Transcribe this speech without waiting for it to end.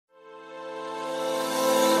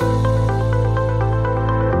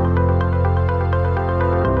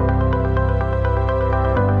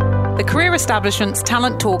The Career Establishment's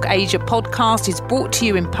Talent Talk Asia podcast is brought to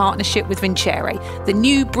you in partnership with Vincere, the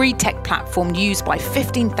new breed tech platform used by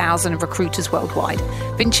 15,000 recruiters worldwide.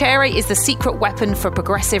 Vincere is the secret weapon for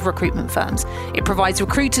progressive recruitment firms. It provides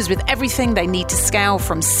recruiters with everything they need to scale,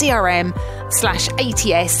 from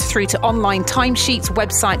CRM/ATS through to online timesheets,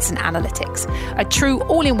 websites and analytics. A true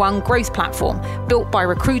all-in-one growth platform built by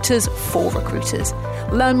recruiters for recruiters.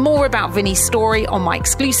 Learn more about Vinny's story on my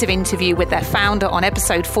exclusive interview with their founder on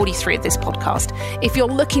episode 43 of this podcast. If you're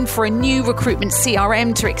looking for a new recruitment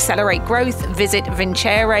CRM to accelerate growth, visit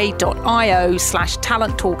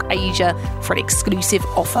vincere.io/Talent Talk Asia for an exclusive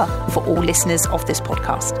offer for all listeners of this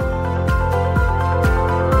podcast.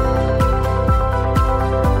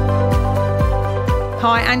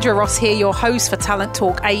 Hi, Andrea Ross here, your host for Talent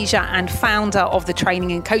Talk Asia and founder of the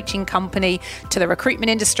training and coaching company to the recruitment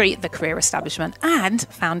industry, the Career Establishment, and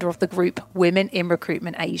founder of the group Women in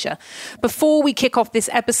Recruitment Asia. Before we kick off this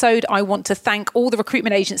episode, I want to thank all the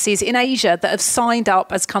recruitment agencies in Asia that have signed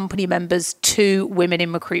up as company members to Women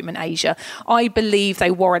in Recruitment Asia. I believe they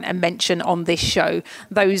warrant a mention on this show.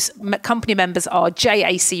 Those company members are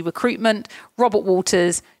JAC Recruitment, Robert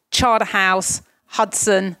Walters, Charterhouse,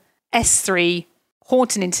 Hudson, S3,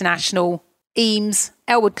 Horton International, Eames,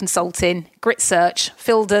 Elwood Consulting, Grit Search,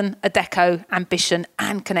 Filden, Adecco, Ambition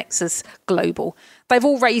and Connexus Global. They've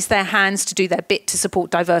all raised their hands to do their bit to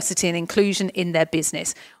support diversity and inclusion in their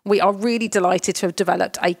business. We are really delighted to have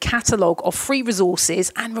developed a catalogue of free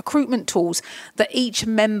resources and recruitment tools that each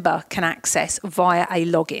member can access via a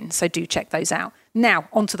login. So do check those out. Now,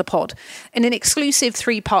 onto the pod. In an exclusive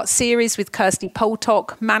 3-part series with Kirsty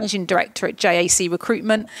Poltok, Managing Director at JAC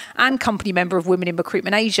Recruitment and company member of Women in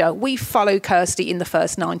Recruitment Asia, we follow Kirsty in the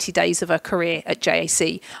first 90 days of her career at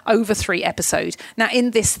JAC over 3 episodes. Now,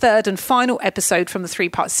 in this third and final episode from the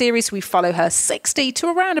 3-part series, we follow her 60 to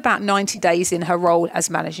around about 90 days in her role as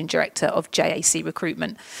Managing Director of JAC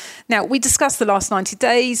Recruitment. Now, we discuss the last 90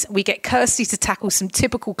 days. We get Kirsty to tackle some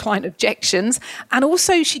typical client objections, and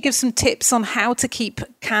also she gives some tips on how to keep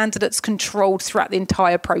candidates controlled throughout the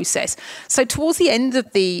entire process. So towards the end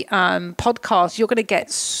of the podcast, you're going to get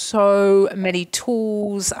so many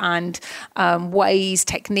tools and ways,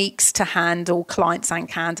 techniques to handle clients and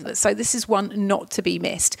candidates. So this is one not to be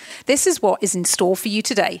missed. This is what is in store for you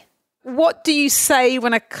today. What do you say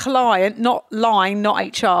when a client, not line,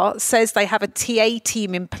 not HR, says they have a TA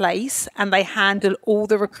team in place and they handle all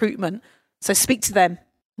the recruitment? So speak to them.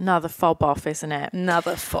 Another fob off, isn't it?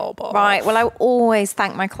 Another fob off. Right. Well, I always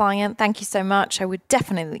thank my client. Thank you so much. I would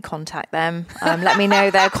definitely contact them. Let me know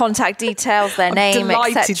their contact details, their name,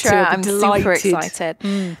 etc. I'm super excited.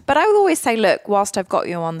 But I would always say, look, whilst I've got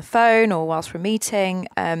you on the phone or whilst we're meeting,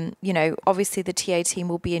 obviously the TA team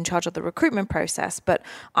will be in charge of the recruitment process. But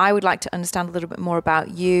I would like to understand a little bit more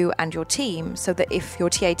about you and your team, so that if your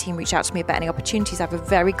TA team reach out to me about any opportunities, I have a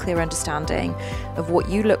very clear understanding of what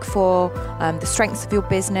you look for, the strengths of your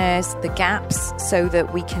business, the gaps, so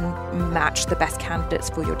that we can match the best candidates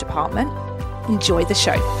for your department. Enjoy the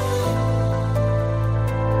show.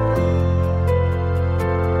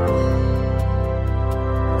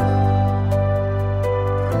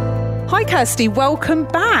 Hi, Kirsty. Welcome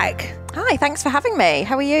back. Hi, thanks for having me.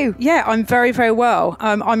 How are you? Yeah, I'm very, very well.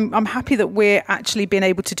 I'm happy that we're actually being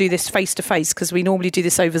able to do this face to face, because we normally do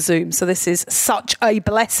this over Zoom. So this is such a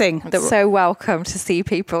blessing. So welcome to see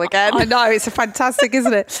people again. I know, it's fantastic,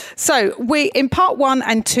 isn't it? So we, in part 1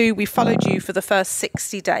 and 2, we followed you for the first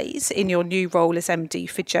 60 days in your new role as MD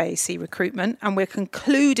for JAC Recruitment, and we're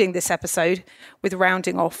concluding this episode with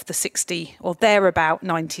rounding off the 60 or thereabout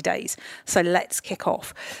 90 days. So let's kick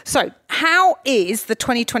off. So how is the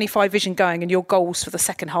 2025 vision going and your goals for the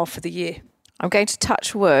second half of the year? I'm going to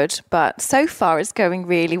touch wood, but so far it's going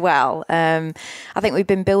really well. I think we've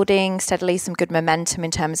been building steadily some good momentum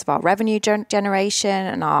in terms of our revenue generation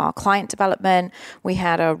and our client development. We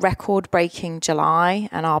had a record-breaking July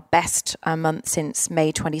and our best month since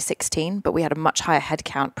May 2016, but we had a much higher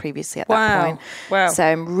headcount previously at that point. Wow. So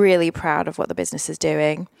I'm really proud of what the business is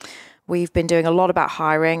doing. We've been doing a lot about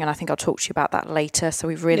hiring, and I think I'll talk to you about that later. So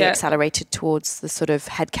we've really accelerated towards the sort of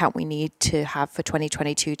headcount we need to have for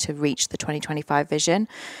 2022 to reach the 2025 vision.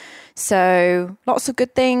 So lots of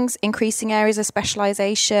good things, increasing areas of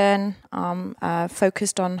specialization,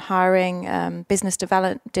 focused on hiring business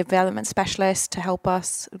development specialists to help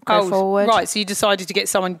us go forward. Right, so you decided to get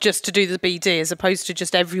someone just to do the BD as opposed to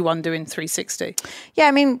just everyone doing 360? Yeah,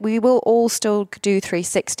 I mean, we will all still do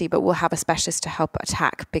 360, but we'll have a specialist to help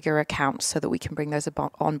attack bigger accounts so that we can bring those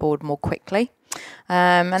on board more quickly.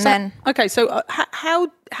 So how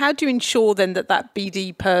do you ensure then that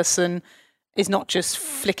BD person is not just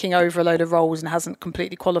flicking over a load of roles and hasn't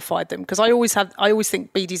completely qualified them? Because I always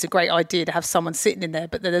think BD is a great idea to have someone sitting in there,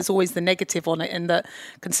 but there's always the negative on it, and that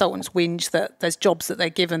consultants whinge that there's jobs that they're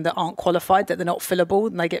given that aren't qualified, that they're not fillable,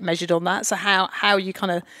 and they get measured on that. So how are you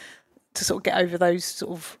kind of to sort of get over those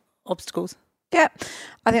sort of obstacles? Yeah,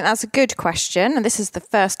 I think that's a good question. And this is the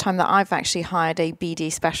first time that I've actually hired a BD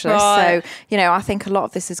specialist. Right. So, I think a lot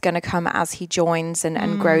of this is going to come as he joins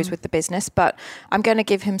and grows with the business. But I'm going to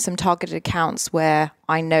give him some targeted accounts where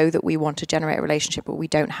I know that we want to generate a relationship, but we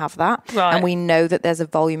don't have that. Right. And we know that there's a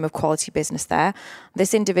volume of quality business there.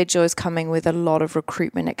 This individual is coming with a lot of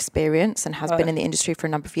recruitment experience and has been in the industry for a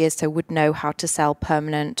number of years, so would know how to sell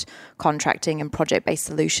permanent contracting and project-based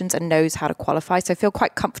solutions and knows how to qualify. So I feel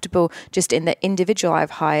quite comfortable just in the individual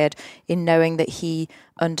I've hired in knowing that he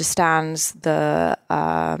understands the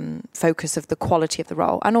focus of the quality of the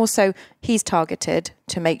role. And also he's targeted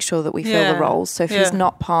to make sure that we fill the roles. So if he's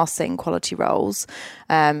not passing quality roles,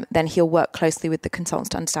 then he'll work closely with the consultants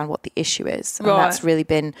to understand what the issue is. And that's really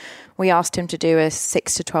been, we asked him to do a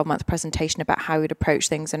 6 to 12 month presentation about how he would approach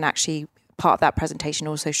things, and actually part of that presentation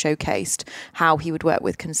also showcased how he would work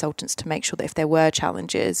with consultants to make sure that if there were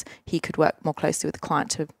challenges, he could work more closely with the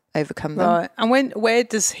client to overcome them. Right. And where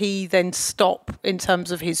does he then stop in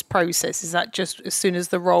terms of his process? Is that just as soon as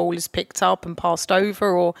the role is picked up and passed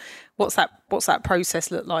over, or what's that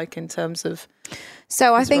process look like in terms of?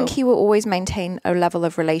 So I think he will always maintain a level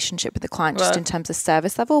of relationship with the client just in terms of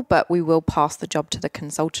service level, but we will pass the job to the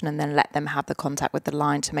consultant and then let them have the contact with the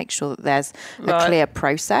line to make sure that there's a clear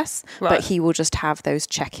process. But he will just have those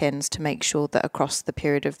check-ins to make sure that across the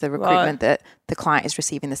period of the recruitment that the client is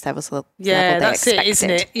receiving the service level they that's expected. it, isn't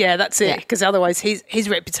it? Yeah, that's it. Because otherwise his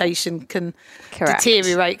reputation can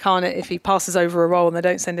deteriorate, can't it, if he passes over a role and they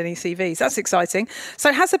don't send any CVs. That's exciting.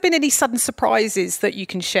 So has there been any sudden surprises that you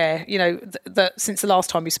can share, that since the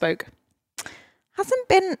last time we spoke? Hasn't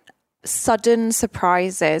been sudden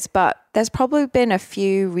surprises, but there's probably been a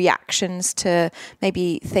few reactions to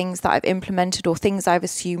maybe things that I've implemented or things I've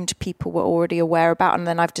assumed people were already aware about, and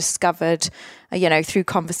then I've discovered through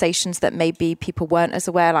conversations that maybe people weren't as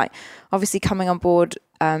aware. Like obviously coming on board,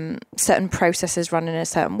 certain processes run in a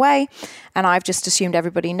certain way, and I've just assumed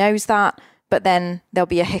everybody knows that. But then there'll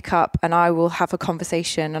be a hiccup and I will have a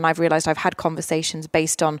conversation, and I've realized I've had conversations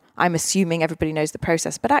based on, I'm assuming everybody knows the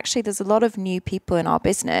process. But actually there's a lot of new people in our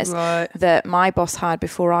business that my boss hired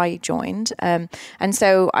before I joined. And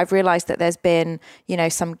so I've realized that there's been,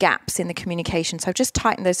 some gaps in the communication. So I've just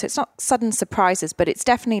tightened those. So it's not sudden surprises, but it's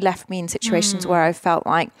definitely left me in situations where I felt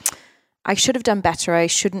like I should have done better. I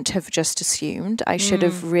shouldn't have just assumed. I should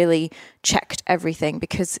have really checked everything,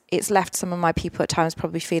 because it's left some of my people at times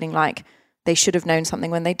probably feeling like they should have known something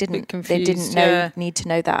when they didn't. They didn't need to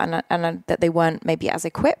know that, and that they weren't maybe as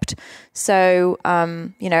equipped. So,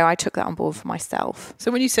 I took that on board for myself. So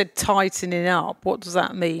when you said tightening up, what does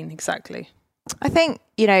that mean exactly? I think,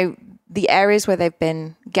 the areas where there've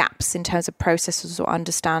been gaps in terms of processes or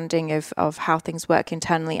understanding of how things work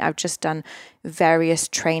internally, I've just done various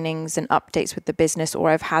trainings and updates with the business, or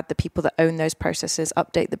I've had the people that own those processes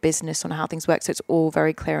update the business on how things work, so it's all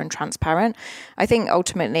very clear and transparent. I think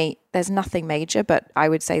ultimately there's nothing major, but I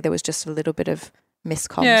would say there was just a little bit of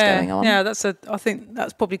miscomms going on. Yeah, I think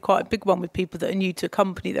that's probably quite a big one with people that are new to a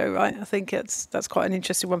company though, right? I think that's quite an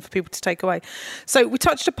interesting one for people to take away. So we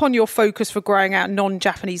touched upon your focus for growing out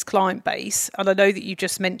non-Japanese client base, and I know that you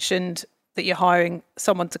just mentioned that you're hiring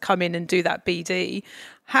someone to come in and do that BD.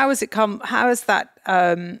 How has that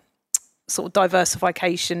sort of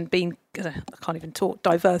diversification been, I can't even talk,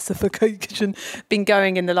 diversification been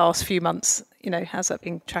going in the last few months? How's that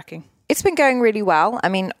been tracking? It's been going really well. I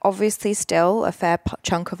mean, obviously still a fair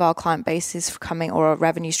chunk of our client base is coming, or our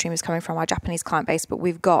revenue stream is coming from our Japanese client base, but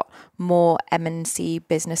we've got more MNC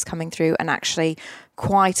business coming through, and actually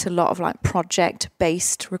quite a lot of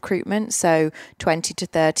project-based recruitment. So 20 to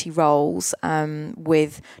 30 roles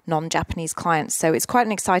with non-Japanese clients. So it's quite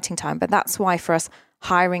an exciting time, but that's why for us,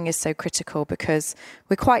 hiring is so critical, because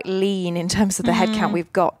we're quite lean in terms of the headcount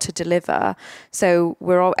we've got to deliver. So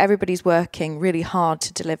everybody's working really hard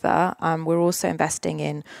to deliver. We're also investing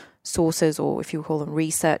in sources, or if you call them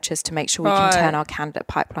researchers, to make sure we can turn our candidate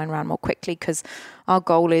pipeline around more quickly, because our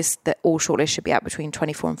goal is that all shortlists should be out between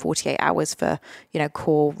 24 and 48 hours for,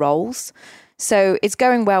 core roles. So it's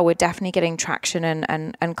going well. We're definitely getting traction,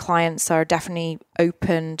 and clients are definitely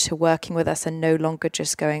open to working with us and no longer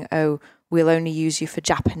just going, oh, we'll only use you for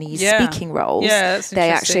Japanese speaking roles. Yeah, that's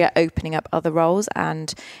they actually are opening up other roles,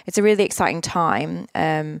 and it's a really exciting time.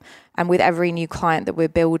 And with every new client that we're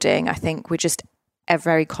building, I think we're just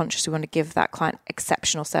very conscious we want to give that client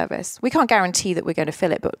exceptional service. We can't guarantee that we're going to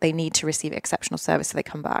fill it, but they need to receive exceptional service so they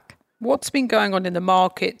come back. What's been going on in the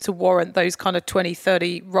market to warrant those kind of 20,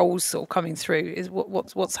 30 roles sort of coming through? Is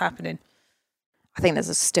what's happening? I think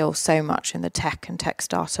there's still so much in the tech and tech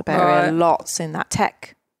startup area, lots in that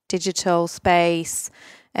tech digital space.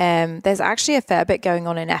 There's actually a fair bit going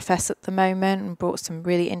on in FS at the moment, and brought some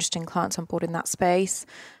really interesting clients on board in that space.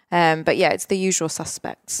 But yeah, it's the usual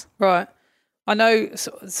suspects. Right. I know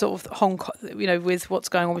sort of Hong Kong, with what's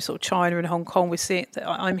going on with sort of China and Hong Kong, we're seeing that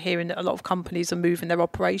I'm hearing that a lot of companies are moving their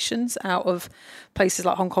operations out of places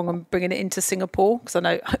like Hong Kong and bringing it into Singapore. Because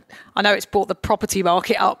I know it's brought the property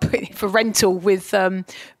market up for rental with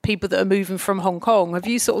people that are moving from Hong Kong. Have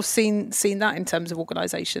you sort of seen that in terms of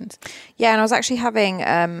organisations? Yeah, and I was actually having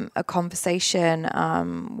a conversation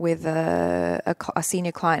with a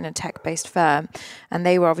senior client in a tech-based firm, and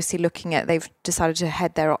they were obviously they've decided to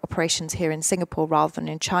head their operations here in Singapore rather than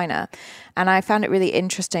in China. And I found it really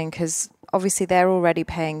interesting because obviously they're already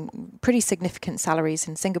paying pretty significant salaries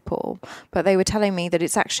in Singapore, but they were telling me that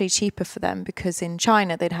it's actually cheaper for them because in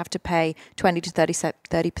China they'd have to pay 20 to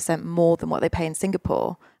 30% more than what they pay in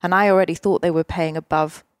Singapore. And I already thought they were paying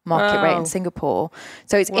above market rate in Singapore.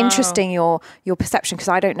 So it's interesting your perception, because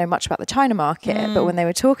I don't know much about the China market, but when they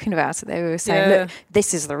were talking about it, they were saying, look,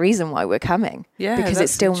 this is the reason why we're coming, because it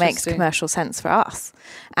still makes commercial sense for us.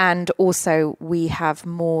 And also we have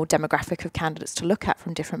more demographic of candidates to look at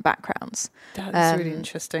from different backgrounds. That's really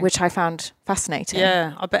interesting. Which I found fascinating.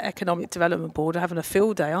 Yeah, I bet Economic Development Board are having a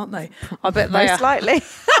field day, aren't they? I bet most likely.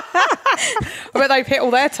 I bet they've hit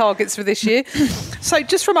all their targets for this year. So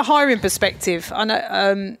just from a hiring perspective, I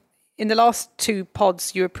know in the last 2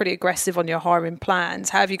 pods you were pretty aggressive on your hiring plans.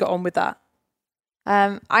 How have you got on with that?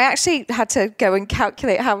 I actually had to go and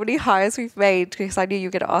calculate how many hires we've made because I knew you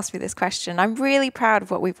were going to ask me this question. I'm really proud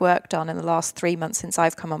of what we've worked on in the last 3 months since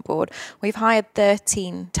I've come on board. We've hired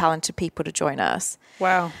 13 talented people to join us.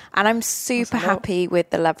 Wow. And I'm super happy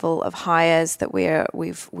with the level of hires that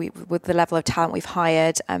with the level of talent we've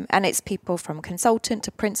hired. And it's people from consultant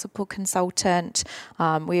to principal consultant.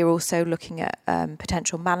 We are also looking at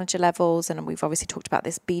potential manager levels. And we've obviously talked about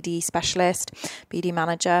this BD specialist, BD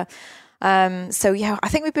manager. So yeah, I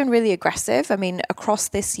think we've been really aggressive. I mean, across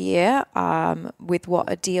this year, with what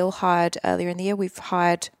Adil hired earlier in the year, we've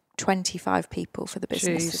hired 25 people for the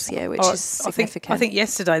business this year, which is significant. I think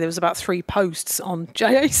yesterday there was about 3 posts on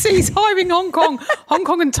JAC's hiring Hong Kong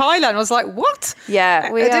and Thailand. I was like, what?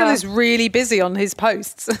 Yeah. Adil is really busy on his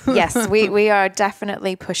posts. Yes, we are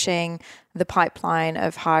definitely pushing the pipeline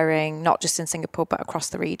of hiring, not just in Singapore, but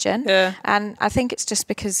across the region. Yeah. And I think it's just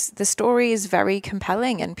because the story is very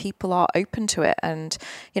compelling and people are open to it. And,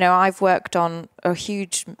 I've worked on a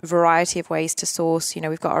huge variety of ways to source.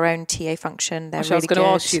 We've got our own TA function. They're really good. I was going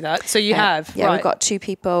to ask you that. So you have? Yeah, right. We've got 2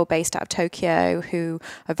 people based out of Tokyo who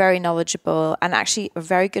are very knowledgeable and actually are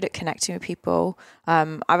very good at connecting with people.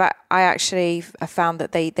 I actually found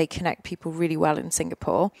that they connect people really well in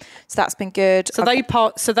Singapore. So that's been good. So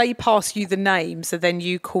they pass you the name, so then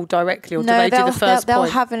you call directly, or do they do the first they'll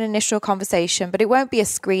have an initial conversation, but it won't be a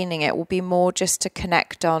screening. It will be more just to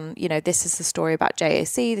connect on, this is the story about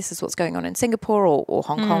JAC, this is what's going on in Singapore or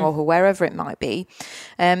Hong Kong or wherever it might be.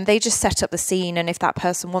 They just set up the scene, and if that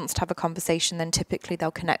person wants to have a conversation, then typically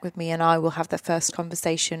they'll connect with me and I will have the first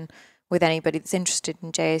conversation with anybody that's interested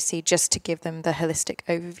in JAC, just to give them the holistic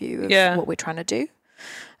overview of what we're trying to do.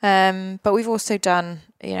 But we've also done,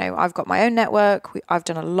 I've got my own network. I've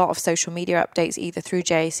done a lot of social media updates, either through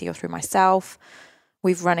JAC or through myself.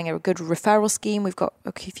 We've running a good referral scheme. We've got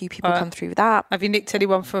a few people come through that. Have you nicked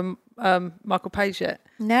anyone from Michael Page yet?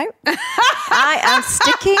 No. I am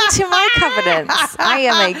sticking to my covenants. I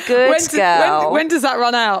am a good girl. When does that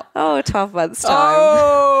run out? 12 months time.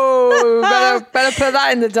 Oh, better put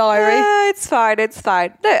that in the diary. It's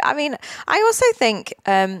fine. No, I mean, I also think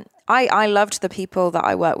I loved the people that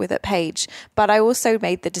I work with at Page, but I also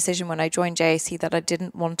made the decision when I joined JAC that I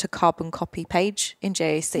didn't want to carbon copy Page in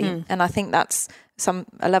JAC. And I think that's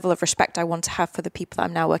a level of respect I want to have for the people that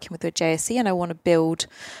I'm now working with JAC, and I want to build,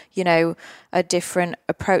 a different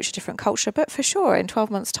approach, a different culture. But for sure, in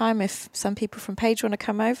 12 months' time, if some people from Page want to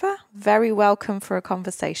come over, very welcome for a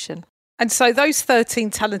conversation. And so those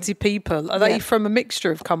 13 talented people, are they from a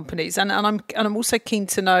mixture of companies? And I'm also keen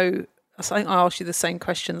to know, I think I asked you the same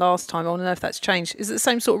question last time. I want to know if that's changed. Is it the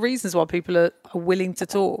same sort of reasons why people are willing to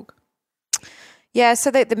talk? Yeah,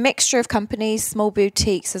 so the mixture of companies, small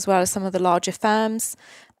boutiques, as well as some of the larger firms.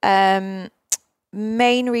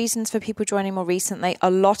 Main reasons for people joining more recently,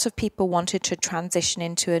 a lot of people wanted to transition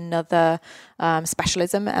into another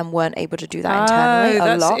specialism and weren't able to do that internally.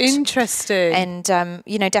 That's interesting. And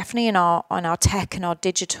definitely in our tech and our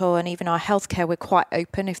digital and even our healthcare, we're quite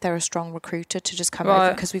open if they're a strong recruiter to just come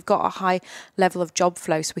over, because we've got a high level of job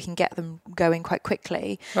flow, so we can get them going quite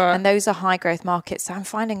quickly. And those are high growth markets. So I'm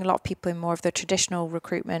finding a lot of people in more of the traditional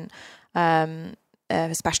recruitment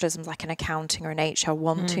specialisms like an accounting or an HR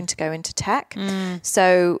wanting to go into tech.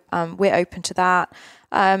 So we're open to that.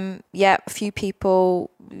 A few people,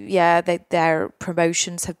 their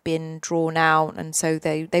promotions have been drawn out, and so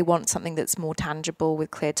they want something that's more tangible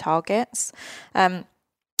with clear targets.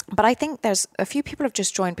 But I think there's a few people have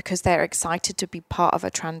just joined because they're excited to be part of a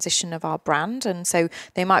transition of our brand. And so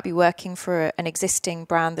they might be working for an existing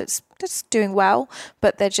brand that's doing well,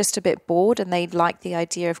 but they're just a bit bored, and they like the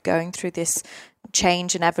idea of going through this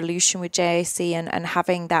change and evolution with JAC and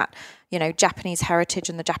having that, Japanese heritage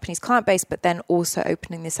and the Japanese client base, but then also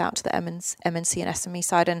opening this out to the MNC and SME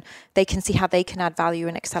side, and they can see how they can add value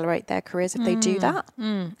and accelerate their careers if they do that.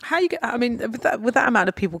 How you get? I mean, with that amount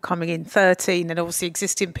of people coming in, 13, and obviously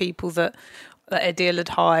existing people that Adil had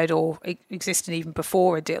hired or existing even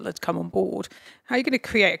before Adil had come on board, how are you going to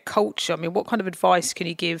create a culture? I mean, what kind of advice can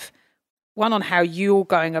you give? One, on how you're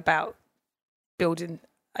going about building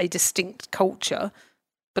a distinct culture,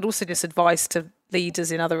 but also just advice to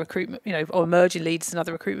leaders in other recruitment, or emerging leaders in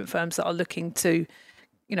other recruitment firms that are looking to,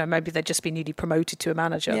 maybe they've just been newly promoted to a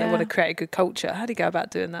manager. They want to create a good culture. How do you go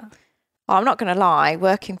about doing that? Well, I'm not going to lie,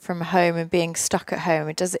 working from home and being stuck at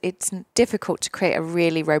home, it's difficult to create a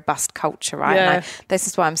really robust culture, right? Yeah. And this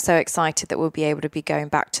is why I'm so excited that we'll be able to be going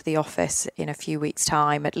back to the office in a few weeks'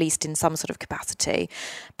 time, at least in some sort of capacity.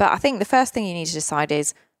 But I think the first thing you need to decide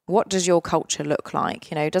is, what does your culture look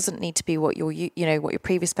like? It doesn't need to be what what your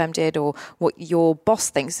previous firm did or what your boss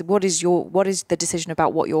thinks. What is the decision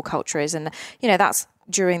about what your culture is? And, that's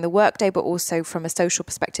during the workday, but also from a social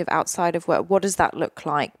perspective outside of work. What does that look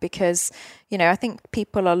like? Because, I think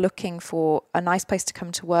people are looking for a nice place to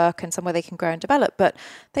come to work and somewhere they can grow and develop, but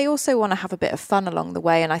they also want to have a bit of fun along the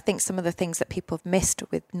way. And I think some of the things that people have missed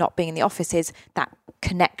with not being in the office is that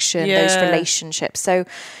connection, those relationships. So,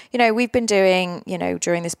 we've been doing,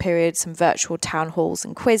 during this period, some virtual town halls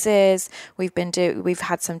and quizzes. We've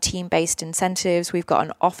had some team-based incentives. We've got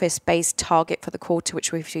an office-based target for the quarter,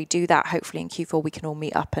 which if we do that, hopefully in Q4, we can all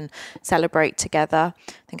meet up and celebrate together. I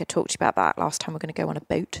think I talked to you about that last time. We're going to go on a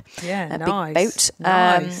boat. Yeah, big boat.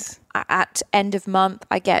 Nice. At end of month,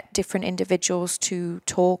 I get different individuals to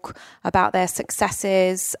talk about their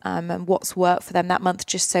successes and what's worked for them that month,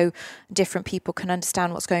 just so different people can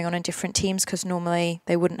understand what's going on in different teams, because normally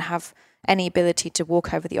they wouldn't have any ability to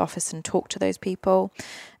walk over the office and talk to those people.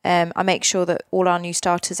 I make sure that all our new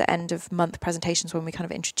starters at end of month presentations, when we kind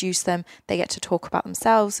of introduce them, they get to talk about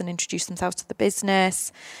themselves and introduce themselves to the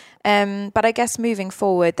business. But I guess moving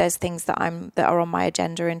forward, there's things that are on my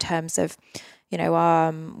agenda in terms of,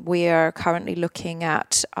 we are currently looking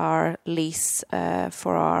at our lease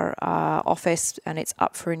for our office, and it's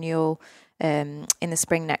up for renewal in the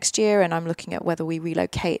spring next year. And I'm looking at whether we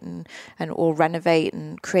relocate and or renovate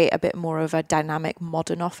and create a bit more of a dynamic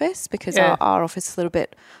modern office, because our office is a little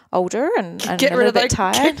bit older and a little bit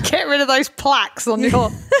tired. Get rid of those plaques on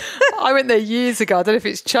your... I went there years ago. I don't know if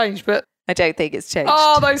it's changed, but... I don't think it's changed.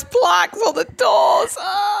 Oh, those plaques on the doors.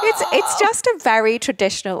 Oh. It's just a very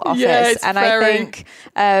traditional office, I think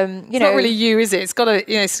it's not really you, is it? It's got to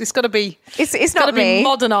it's got to be it's not be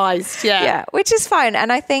modernised, which is fine.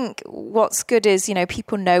 And I think what's good is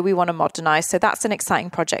people know we want to modernise, so that's an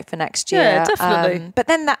exciting project for next year. Yeah, definitely. But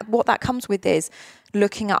then what that comes with is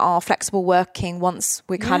looking at our flexible working once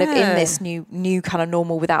we're kind of in this new kind of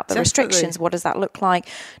normal without the restrictions. What does that look like?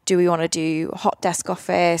 Do we want to do hot desk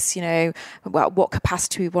office? What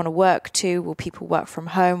capacity we want to work to? Will people work from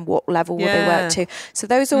home? What level will they work to? So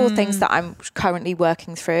those are all things that I'm currently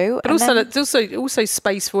working through. But there's also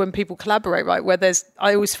space for when people collaborate, right? Where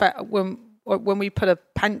I always felt when we put a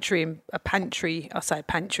pantry, I say a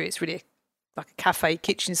pantry, it's really like a cafe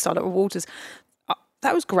kitchen style at Walters.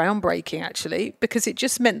 That was groundbreaking, actually, because it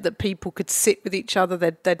just meant that people could sit with each other.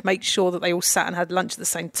 They'd make sure that they all sat and had lunch at the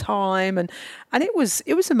same time, and it was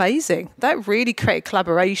amazing. That really created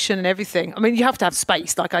collaboration and everything. I mean, you have to have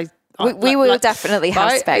space. Like I We will definitely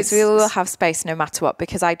have space. We will have space no matter what,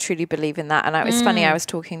 because I truly believe in that. And it was funny, I was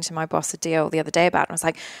talking to my boss at Deal the other day about it. I was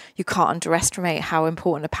like, you can't underestimate how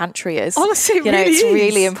important a pantry is. Honestly, it it's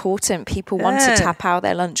really really important. People want to tap out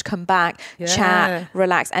their lunch, come back, chat,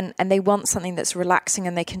 relax. And they want something that's relaxing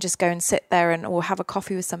and they can just go and sit there or have a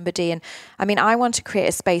coffee with somebody. And I mean, I want to create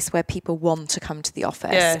a space where people want to come to the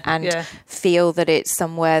office and feel that it's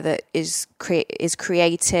somewhere that is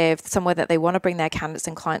creative, somewhere that they want to bring their candidates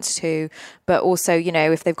and clients to, but also,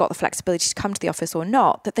 if they've got the flexibility to come to the office or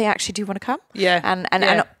not, that they actually do want to come.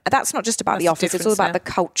 And that's not just about the office, it's all about the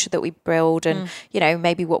culture that we build and,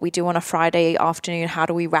 maybe what we do on a Friday afternoon, how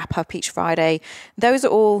do we wrap up each Friday? Those are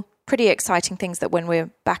all pretty exciting things that when we're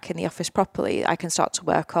back in the office properly, I can start to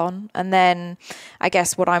work on. And then I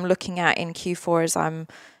guess what I'm looking at in Q4 is I'm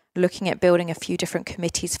looking at building a few different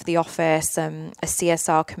committees for the office, a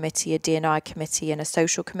CSR committee, a D&I committee, and a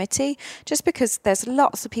social committee, just because there's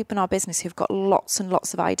lots of people in our business who've got lots and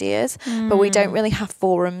lots of ideas, but we don't really have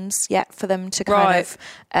forums yet for them to kind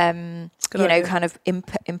of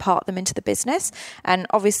impart them into the business. And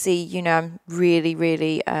obviously, I'm really,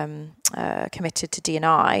 really committed to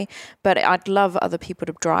D&I, but I'd love other people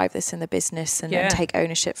to drive this in the business and take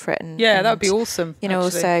ownership for it. And that would be awesome.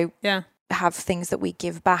 Also have things that we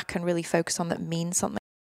give back and really focus on that mean something.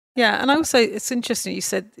 Yeah, and also it's interesting you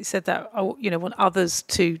said that want others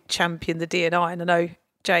to champion the D&I, and I know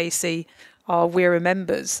JAC are We're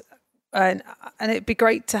members, and it'd be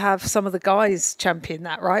great to have some of the guys champion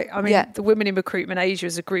that, right? I mean, the Women in Recruitment Asia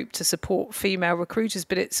is a group to support female recruiters,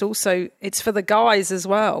 but it's for the guys as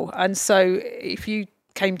well. And so if you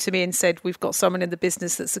came to me and said, we've got someone in the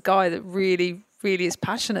business that's a guy that really is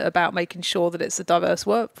passionate about making sure that it's a diverse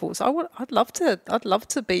workforce, I'd love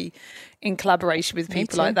to be in collaboration with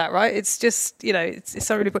people like that, right? It's just, it's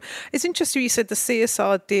so really important. It's interesting you said the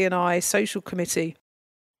CSR D&I social committee.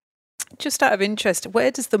 Just out of interest, where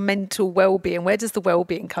does the mental well-being, where does the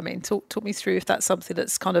well-being come in? Talk me through if that's something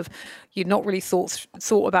that's kind of you've not really thought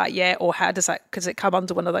about yet, or how does it come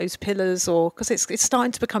under one of those pillars, or because it's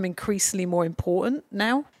starting to become increasingly more important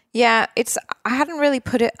now? Yeah, I hadn't really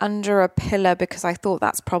put it under a pillar because I thought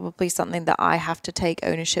that's probably something that I have to take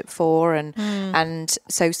ownership for. And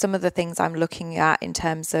so some of the things I'm looking at in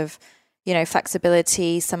terms of,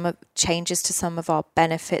 flexibility, some of changes to some of our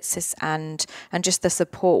benefits and just the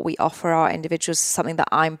support we offer our individuals is something that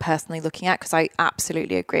I'm personally looking at, because I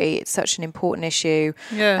absolutely agree. It's such an important issue.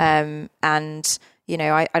 And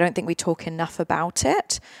I don't think we talk enough about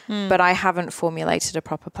it, but I haven't formulated a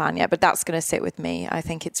proper plan yet. But that's going to sit with me. I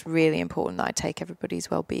think it's really important that I take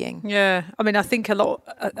everybody's well-being. Yeah, I mean, I think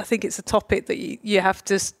it's a topic that you have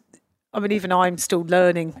to. I mean, even I'm still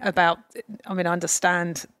learning about. I mean, I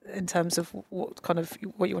understand in terms of what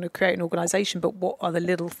you want to create an organisation, but what are the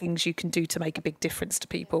little things you can do to make a big difference to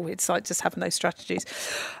people? It's like just having those strategies.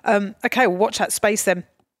 Okay, we'll watch that space then.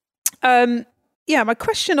 My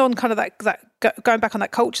question on kind of that going back on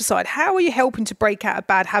that culture side, how are you helping to break out of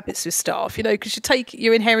bad habits with staff? Because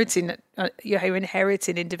you're inheriting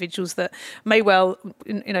individuals that may well,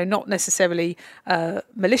 not necessarily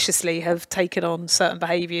maliciously have taken on certain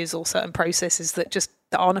behaviours or certain processes that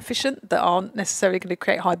aren't efficient, that aren't necessarily going to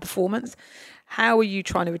create high performance. How are you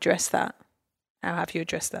trying to address that? How have you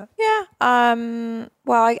addressed that? Yeah.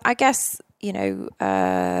 Well, I guess.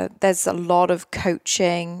 There's a lot of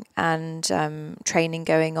coaching and training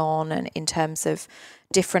going on, and in terms of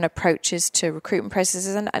different approaches to recruitment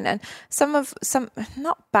processes, and some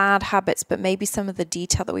not bad habits, but maybe some of the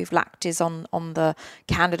detail that we've lacked is on the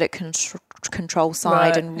candidate control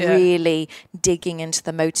side, really digging into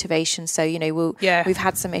the motivation. So we've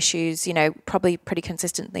had some issues, probably pretty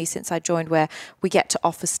consistently since I joined, where we get to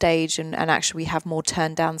offer stage and actually we have more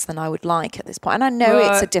turn downs than I would like at this point. And I know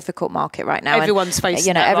it's a difficult market right now. Everyone's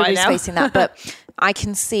facing that everybody's right now. facing that, but I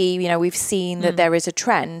can see, we've seen that there is a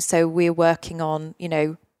trend. So we're working on,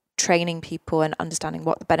 training people and understanding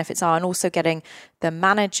what the benefits are, and also getting the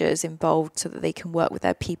managers involved so that they can work with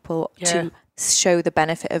their people to show the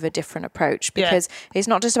benefit of a different approach, because it's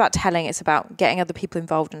not just about telling, it's about getting other people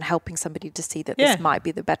involved and helping somebody to see that this might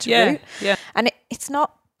be the better route. And it's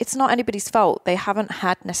not anybody's fault. They haven't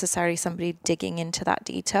had necessarily somebody digging into that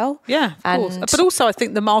detail. Yeah, of course. But also I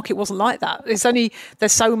think the market wasn't like that.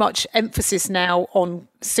 There's so much emphasis now on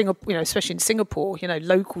Singapore, especially in Singapore,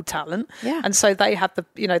 local talent. Yeah. And so they have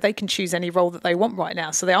they can choose any role that they want right now.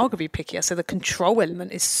 So they are going to be pickier. So the control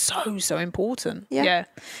element is so important. Yeah.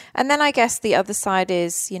 And then I guess the other side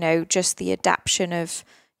is, just the adaptation of,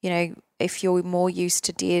 if you're more used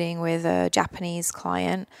to dealing with a Japanese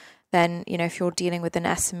client, then, if you're dealing with an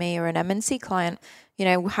SME or an MNC client,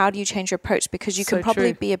 how do you change your approach? Because you can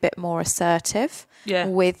probably be a bit more assertive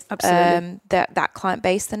with that client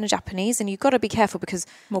base than a Japanese, and you've got to be careful because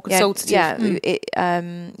more consultative.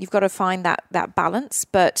 You've got to find that balance.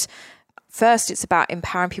 But first, it's about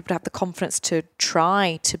empowering people to have the confidence to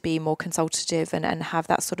try to be more consultative and have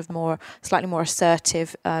that sort of slightly more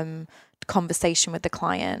assertive conversation with the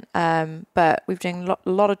client. But we've done a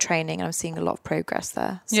lot of training, and I'm seeing a lot of progress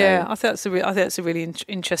there. So. Yeah, I think that's a really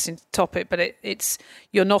interesting topic. But it's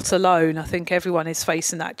you're not alone. I think everyone is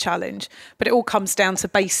facing that challenge. But it all comes down to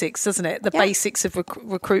basics, doesn't it? The basics of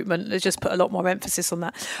recruitment. Let's just put a lot more emphasis on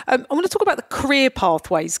that. I want to talk about the career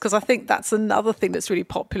pathways, because I think that's another thing that's really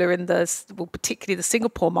popular in particularly the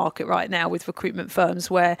Singapore market right now with recruitment firms,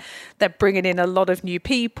 where they're bringing in a lot of new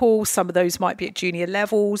people. Some of those might be at junior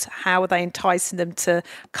levels. How are they enticing them to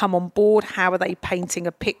come on board? How are they painting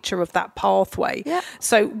a picture of that pathway? Yeah.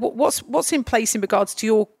 So what's in place in regards to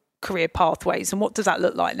your career pathways, and what does that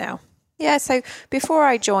look like now? Yeah, so before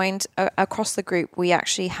I joined, across the group, we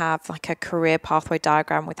actually have like a career pathway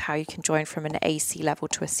diagram with how you can join from an AC level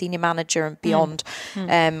to a senior manager and beyond,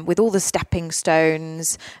 with all the stepping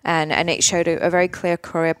stones, and it showed a very clear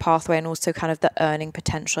career pathway, and also kind of the earning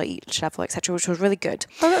potential at each level, etc., which was really good.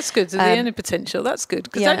 Oh, that's good. So the earning potential, that's good,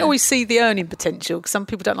 because I don't always see the earning potential, because some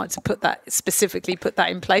people don't like to put that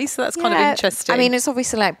in place. So that's kind of interesting. I mean, it's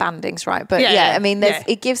obviously like bandings, right? But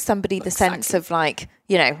it gives somebody the sense of like,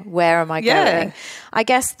 where am I going? I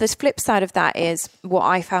guess the flip side of that is what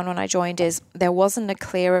I found when I joined is there wasn't a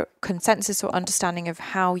clear consensus or understanding of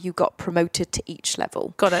how you got promoted to each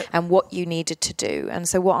level. Got it. And what you needed to do. And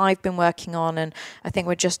so what I've been working on, and I think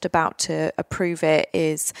we're just about to approve it,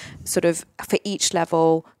 is sort of for each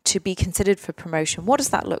level to be considered for promotion. What does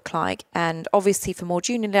that look like? And obviously for more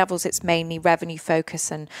junior levels, it's mainly revenue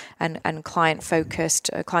focused and client focused,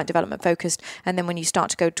 client development focused. And then when you start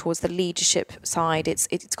to go towards the leadership side,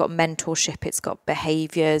 it's got mentorship, it's got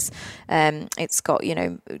behaviors, it's got,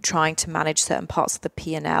 trying to manage certain parts of the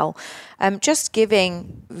P&L. Just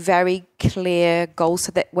giving very clear goals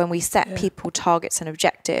so that when we set people targets and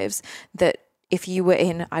objectives, that if you were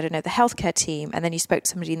in, I don't know, the healthcare team, and then you spoke to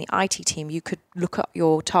somebody in the IT team, you could look at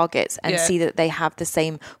your targets and see that they have the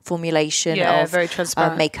same formulation of very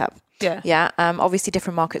transparent. makeup. Obviously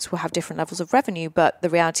different markets will have different levels of revenue, but the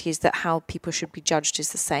reality is that how people should be judged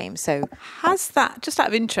is the same. So has that, just out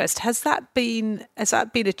of interest, has that been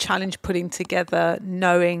a challenge putting together,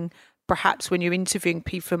 knowing perhaps when you're interviewing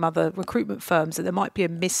people from other recruitment firms that there might be a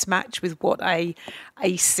mismatch with what a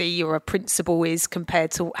AC or a principal is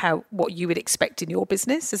compared to what you would expect in your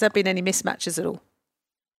business? Has there been any mismatches at all?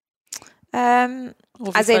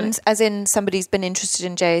 As in somebody's been interested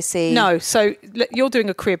in JAC? No. So you're doing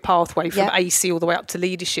a career pathway from AC all the way up to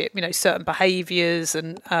leadership, certain behaviours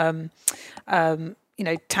and,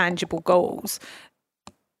 tangible goals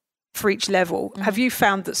for each level. Have you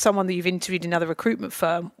found that someone that you've interviewed in another recruitment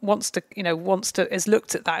firm has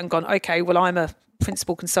looked at that and gone, okay, well, I'm a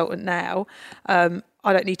principal consultant now.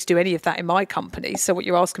 I don't need to do any of that in my company. So what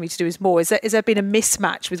you're asking me to do is more. Is there been a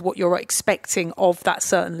mismatch with what you're expecting of that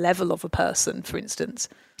certain level of a person, for instance?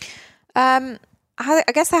 I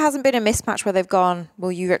guess there hasn't been a mismatch where they've gone,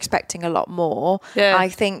 well, you're expecting a lot more. Yeah. I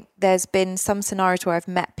think there's been some scenarios where I've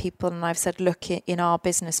met people and I've said, look, in our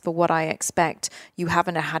business, for what I expect, you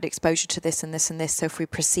haven't had exposure to this and this and this. So if we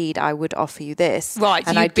proceed, I would offer you this. Right.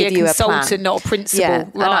 And I'd give you a consultant, not a principal. Yeah.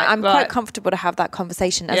 Right, and I'm quite comfortable to have that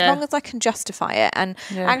conversation as long as I can justify it. And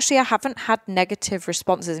actually, I haven't had negative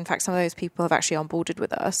responses. In fact, some of those people have actually onboarded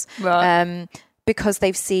with us. Right. Because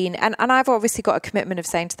they've seen, and I've obviously got a commitment of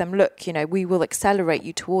saying to them, look, we will accelerate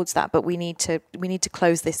you towards that, but we need to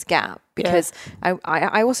close this gap, because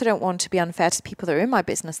I also don't want to be unfair to people that are in my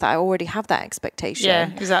business that I already have that expectation. Yeah,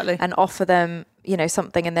 exactly. And offer them,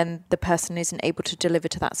 something, and then the person isn't able to deliver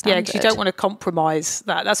to that standard. Yeah, because you don't want to compromise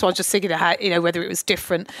that. That's why I was just thinking of how, whether it was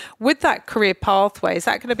different. With that career pathway, is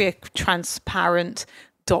that going to be a transparent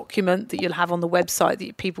document that you'll have on the website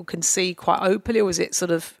that people can see quite openly, or is it sort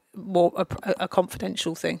of more a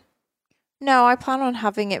confidential thing? No, I plan on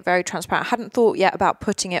having it very transparent. I hadn't thought yet about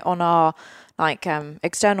putting it on our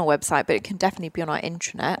external website, but it can definitely be on our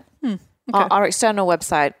intranet. Okay. Our external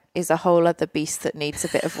website is a whole other beast that needs a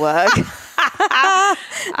bit of work.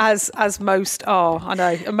 as most are. I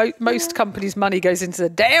know. Most companies' money goes into the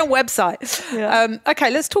damn website. Yeah.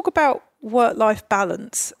 Okay, let's talk about work-life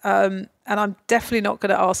balance. And I'm definitely not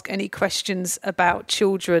going to ask any questions about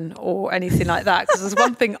children or anything like that, because there's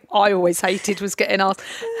one thing I always hated was getting asked,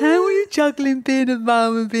 how are you juggling being a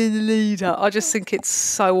mum and being a leader? I just think it's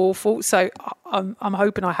so awful. So I'm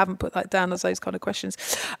hoping I haven't put that down as those kind of questions.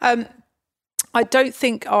 I don't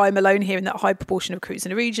think I'm alone here in that high proportion of recruiters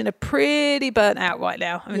in the region are pretty burnt out right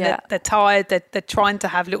now. I mean, they're tired. They're trying to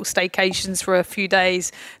have little staycations for a few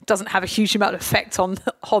days. It doesn't have a huge amount of effect on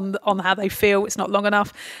how they feel. It's not long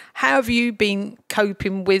enough. How have you been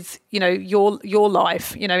coping with, your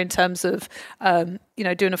life, in terms of, doing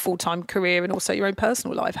a full-time career and also your own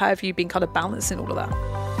personal life? How have you been kind of balancing all of that?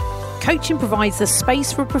 Coaching provides the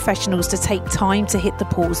space for professionals to take time to hit the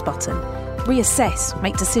pause button, reassess,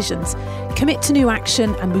 make decisions, commit to new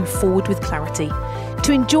action and move forward with clarity.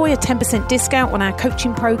 To enjoy a 10% discount on our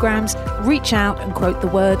coaching programs, reach out and quote the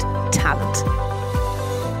word talent.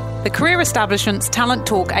 The Career Establishment's Talent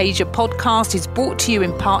Talk Asia podcast is brought to you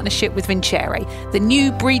in partnership with Vincere, the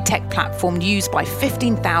new breed tech platform used by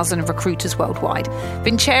 15,000 recruiters worldwide.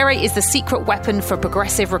 Vincere is the secret weapon for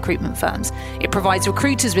progressive recruitment firms. It provides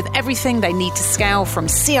recruiters with everything they need to scale from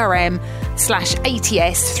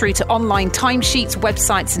CRM/ATS through to online timesheets,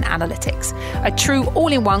 websites and analytics. A true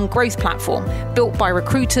all-in-one growth platform built by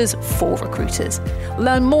recruiters for recruiters.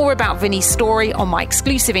 Learn more about Vinny's story on my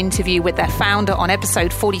exclusive interview with their founder on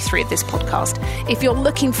episode 43 of this podcast. If you're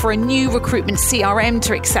looking for a new recruitment CRM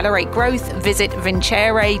to accelerate growth, visit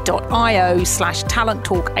vincere.io/Talent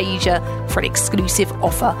Talk Asia for an exclusive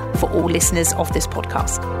offer for all listeners of this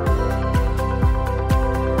podcast.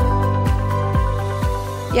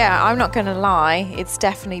 Yeah, I'm not going to lie. It's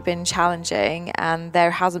definitely been challenging and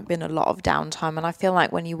there hasn't been a lot of downtime. And I feel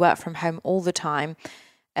like when you work from home all the time,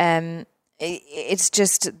 it's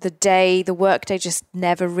just the work day just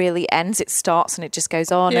never really ends. It starts and it just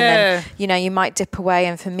goes on. And then, you might dip away.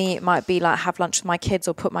 And for me, it might be like have lunch with my kids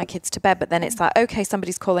or put my kids to bed. But then it's like, okay,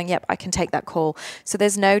 somebody's calling. Yep, I can take that call. So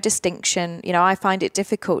there's no distinction. I find it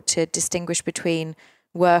difficult to distinguish between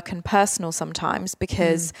work and personal sometimes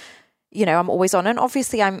because... I'm always on. And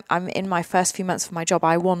obviously I'm in my first few months of my job.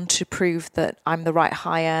 I want to prove that I'm the right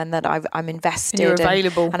hire and that I'm invested. And you're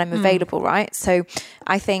available. And I'm available, right? So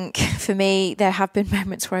I think for me, there have been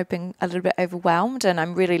moments where I've been a little bit overwhelmed and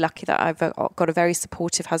I'm really lucky that I've got a very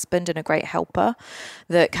supportive husband and a great helper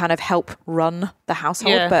that kind of help run the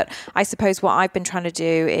household. Yeah. But I suppose what I've been trying to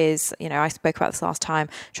do is, I spoke about this last time,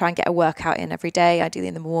 try and get a workout in every day, ideally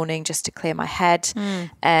in the morning, just to clear my head.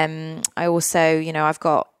 I also, I've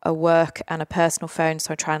got a work and a personal phone,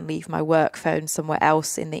 so I try and leave my work phone somewhere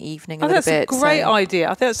else in the evening a little bit. That's a great idea.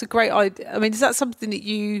 I think that's a great idea. I mean, is that something that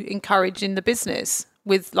you encourage in the business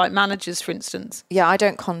with like managers, for instance? Yeah, I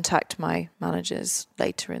don't contact my managers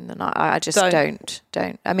later in the night. I just don't.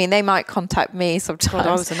 I mean, they might contact me sometimes. God,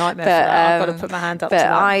 I was a nightmare for that. I've got to put my hand up to that.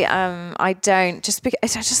 But I don't, just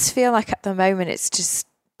because I just feel like at the moment it's just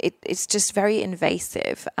very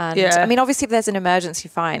invasive. And I mean, obviously if there's an emergency,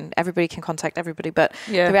 fine, everybody can contact everybody, but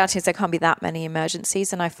the reality is there can't be that many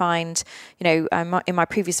emergencies. And I find, in my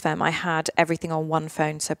previous firm, I had everything on one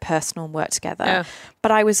phone, so personal and work together, but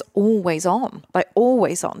I was always on,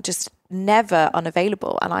 just never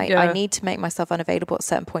unavailable. And I need to make myself unavailable at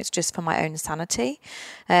certain points just for my own sanity.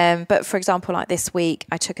 But for example, like this week,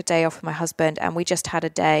 I took a day off with my husband and we just had a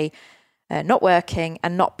day not working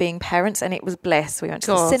and not being parents, and it was bliss. We went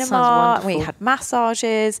to the cinema, we had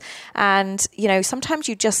massages, and sometimes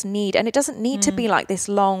you just need, and it doesn't need to be like this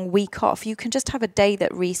long week off. You can just have a day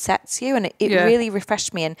that resets you, and it really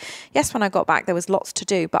refreshed me. And yes, when I got back there was lots to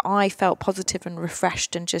do, but I felt positive and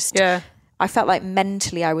refreshed and just I felt like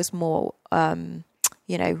mentally I was more in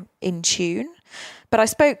tune. But I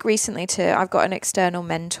spoke recently I've got an external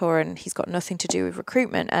mentor and he's got nothing to do with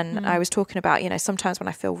recruitment. And I was talking about, sometimes when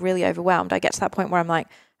I feel really overwhelmed, I get to that point where I'm like,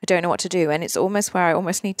 I don't know what to do. And it's almost where I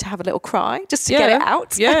almost need to have a little cry just to get it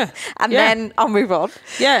out. Yeah. And then I'll move on.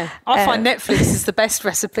 Yeah. I find Netflix is the best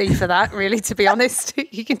recipe for that, really, to be honest.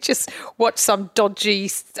 You can just watch some dodgy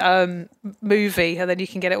movie and then you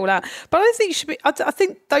can get it all out. But I don't think you should be, I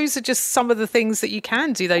think those are just some of the things that you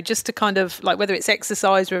can do, though, just to kind of like, whether it's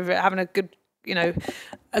exercise, whether it's having a good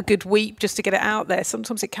week just to get it out there.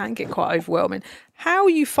 Sometimes it can get quite overwhelming. How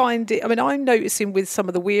you find it? I mean, I'm noticing with some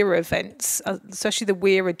of the WERA events, especially the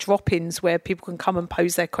WERA drop-ins where people can come and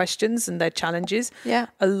pose their questions and their challenges. Yeah.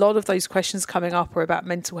 A lot of those questions coming up are about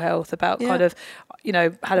mental health, about kind of,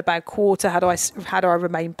 had a bad quarter. How do I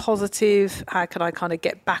remain positive? How can I kind of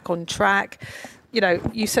get back on track?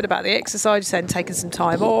 You said about the exercise, you said taking some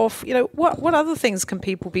time off. What other things can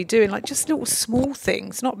people be doing? Like just little small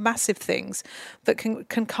things, not massive things, that can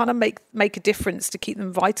kind of make a difference to keep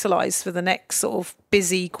them vitalised for the next sort of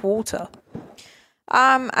busy quarter.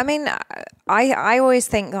 I mean, I always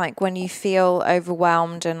think like when you feel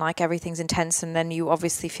overwhelmed and like everything's intense and then you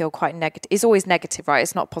obviously feel quite negative, it's always negative, right?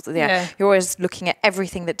 It's not positive. Yeah. You're always looking at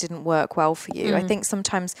everything that didn't work well for you. I think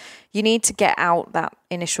sometimes you need to get out that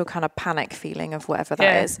initial kind of panic feeling of whatever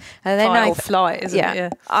that is. And then fight or flight, isn't it? Yeah.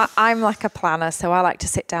 I'm like a planner, so I like to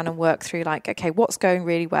sit down and work through like, okay, what's going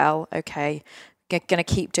really well? Okay. Going to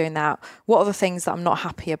keep doing that. What are the things that I'm not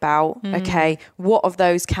happy about? Okay, what of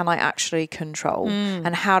those can I actually control,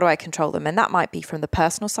 and how do I control them? And that might be from the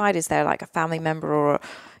personal side. Is there like a family member or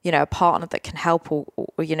a partner that can help, or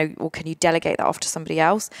can you delegate that off to somebody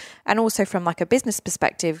else? And also from like a business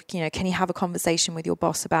perspective, can you have a conversation with your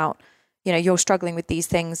boss about, you're struggling with these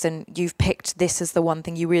things and you've picked this as the one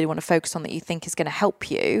thing you really want to focus on that you think is going to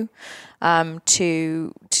help you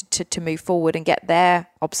to move forward and get their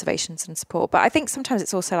observations and support. But I think sometimes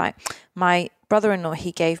it's also like my brother-in-law,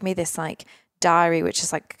 he gave me this like diary, which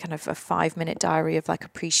is like kind of a 5-minute diary of like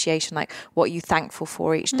appreciation, like what you're thankful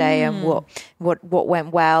for each day and what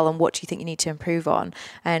went well and what do you think you need to improve on.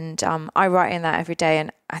 And I write in that every day.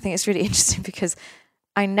 And I think it's really interesting because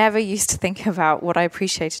I never used to think about what I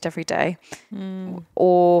appreciated every day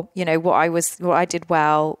or, what I did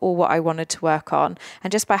well or what I wanted to work on.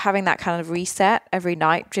 And just by having that kind of reset every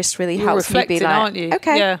night just really helps me be like, aren't you?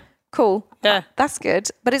 Okay, cool. Yeah. That's good.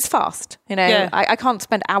 But it's fast. I can't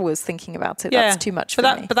spend hours thinking about it. That's too much for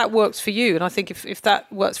me. But that works for you. And I think if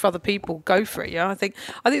that works for other people, go for it. Yeah. I think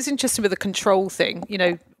it's interesting with the control thing,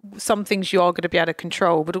 some things you are going to be able to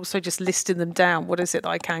control, but also just listing them down. What is it that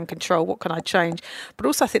I can control? What can I change? But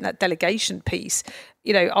also I think that delegation piece,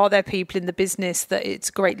 are there people in the business that it's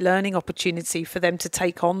a great learning opportunity for them to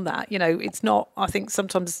take on that? It's not, I think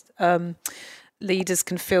sometimes leaders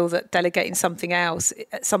can feel that delegating something out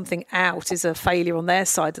is a failure on their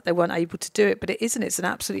side, that they weren't able to do it, but it isn't. It's an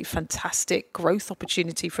absolutely fantastic growth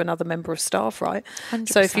opportunity for another member of staff, right? 100%.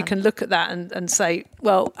 So if you can look at that and say,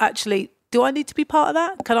 well, actually, do I need to be part of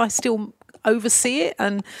that? Can I still oversee it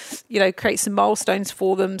and, create some milestones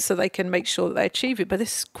for them so they can make sure that they achieve it? But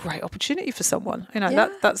this is a great opportunity for someone.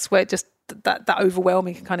 That's where just that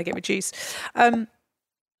overwhelming can kind of get reduced.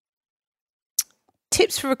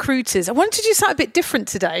 Tips for recruiters. I wanted to do something a bit different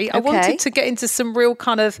today. I wanted to get into some real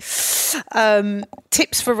kind of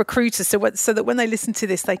tips for recruiters so that when they listen to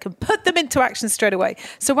this, they can put them into action straight away.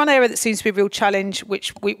 So one area that seems to be a real challenge,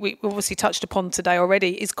 which we obviously touched upon today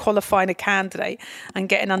already, is qualifying a candidate and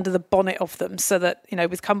getting under the bonnet of them so that,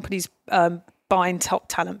 with companies buying top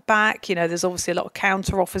talent back, there's obviously a lot of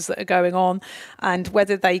counter offers that are going on, and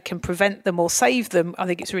whether they can prevent them or save them, I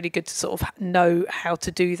think it's really good to sort of know how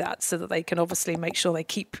to do that so that they can obviously make sure they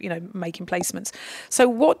keep, making placements. So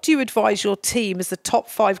what do you advise your team as the top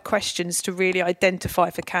 5 questions to really identify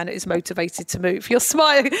if a candidate is motivated to move? You're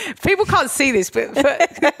smiling. People can't see this, but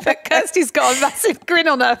Kirsty's got a massive grin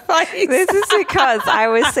on her face. This is because I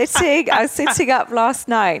was sitting up last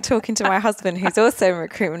night talking to my husband, who's also in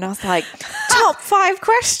recruitment. I was like, top 5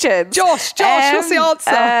 questions. Josh, what's the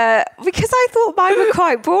answer? Because I thought mine were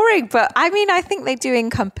quite boring, but I mean, I think they do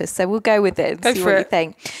encompass, so we'll go with it and see what you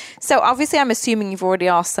think. So obviously I'm assuming you've already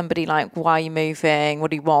asked somebody like, why are you moving?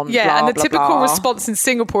 What do you want? Yeah, and the typical response in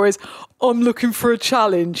Singapore is, I'm looking for a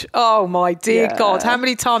challenge. Oh my dear God. How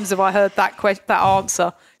many times have I heard that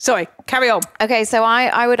answer? Sorry, carry on. Okay, so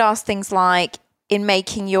I would ask things like, in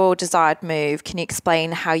making your desired move, can you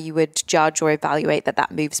explain how you would judge or evaluate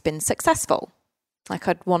that move's been successful? Like,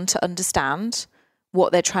 I'd want to understand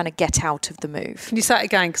what they're trying to get out of the move. Can you say it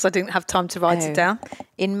again? Because I didn't have time to write it down.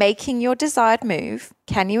 In making your desired move,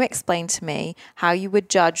 can you explain to me how you would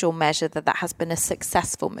judge or measure that has been a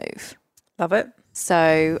successful move? Love it.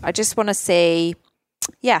 So I just want to see,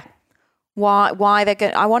 why they're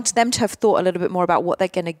going. I want them to have thought a little bit more about what they're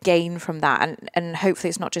going to gain from that, and hopefully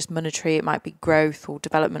it's not just monetary. It might be growth or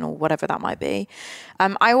development or whatever that might be.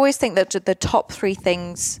 I always think that the top 3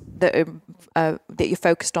 things that you're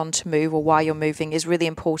focused on to move or why you're moving is really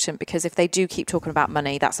important, because if they do keep talking about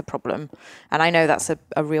money, that's a problem. And I know that's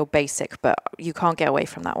a real basic, but you can't get away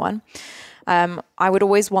from that one. I would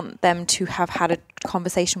always want them to have had a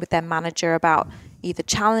conversation with their manager about either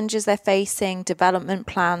challenges they're facing, development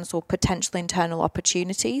plans, or potential internal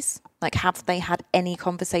opportunities. Like, have they had any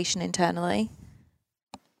conversation internally?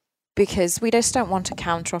 Because we just don't want to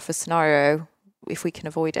counter-offer scenario if we can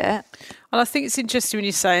avoid it. And I think it's interesting when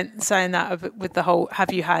you're saying that with the whole,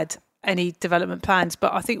 have you had any development plans?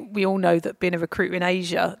 But I think we all know that being a recruiter in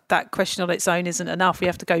Asia, that question on its own isn't enough. We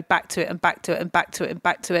have to go back to it and back to it and back to it and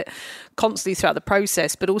back to it constantly throughout the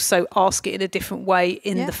process, but also ask it in a different way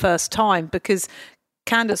in the first time, because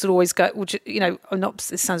candidates will always go, well,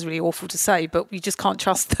 this sounds really awful to say, but you just can't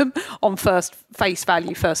trust them on face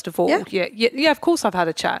value, first of all. Yeah, of course I've had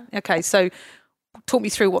a chat. Okay, so talk me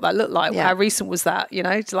through what that looked like. How recent was that,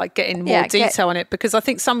 to like get in more detail on it? Because I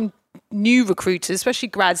think some new recruiters, especially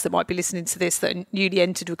grads that might be listening to this that are newly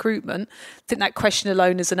entered recruitment, think that question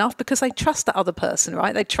alone is enough because they trust that other person,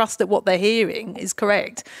 right? They trust that what they're hearing is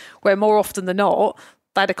correct, where more often than not,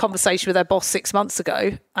 they had a conversation with their boss 6 months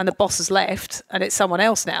ago and the boss has left and it's someone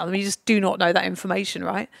else now. I mean, you just do not know that information,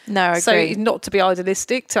 right? No, I agree. So not to be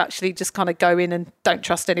idealistic, to actually just kind of go in and don't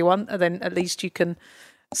trust anyone, and then at least you can...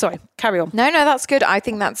 Sorry, carry on. No, that's good. I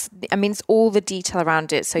think it's all the detail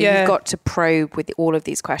around it. So you've got to probe with all of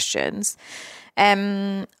these questions.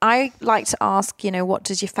 I like to ask, what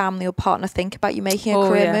does your family or partner think about you making a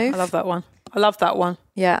career move? I love that one.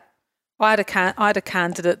 Yeah. I had a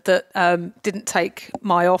candidate that didn't take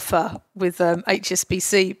my offer with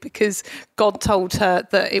HSBC because God told her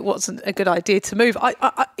that it wasn't a good idea to move. I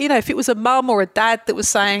if it was a mum or a dad that was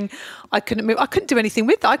saying I couldn't move, I couldn't do anything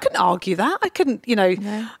with that. I couldn't argue that. I couldn't,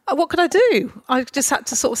 what could I do? I just had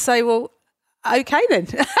to sort of say, well, okay then.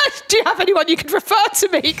 Do you have anyone you could refer to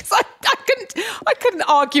me? Because I couldn't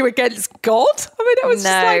argue against God. I mean, it was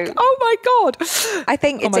just like, oh my God. I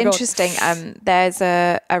think it's interesting. There's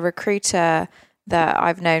a recruiter that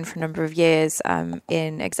I've known for a number of years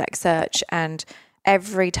in exec search, and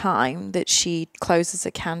every time that she closes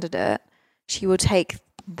a candidate, she will take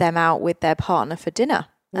them out with their partner for dinner.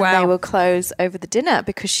 And they will close over the dinner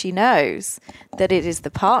because she knows that it is the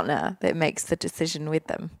partner that makes the decision with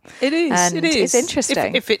them. It is. And it is. It's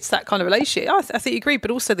interesting. If it's that kind of relationship. I think you agree. But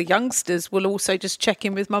also the youngsters will also just check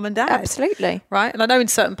in with mum and dad. Absolutely. Right. And I know in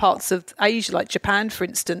certain parts of Asia, like Japan, for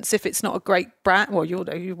instance, if it's not a great brand, well, you're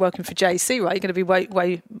working for JC, right? You're going to be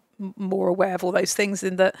way more aware of all those things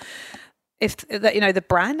in that. If the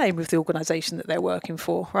brand name of the organisation that they're working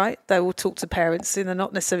for, right? They will talk to parents, and they're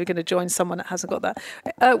not necessarily going to join someone that hasn't got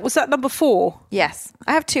that. Was that number 4? Yes,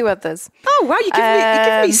 I have 2 others. Oh wow, you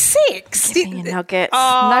give me 6. Nuggets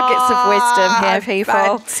of wisdom here,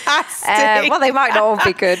 people. Fantastic. Well, they might not all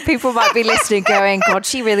be good. People might be listening, going, "God,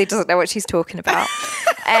 she really doesn't know what she's talking about."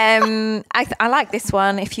 I like this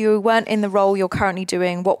one. If you weren't in the role you're currently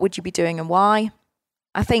doing, what would you be doing and why?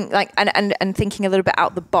 I think and thinking a little bit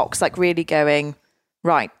out the box, like really going,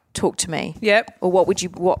 right, talk to me. Yep. Or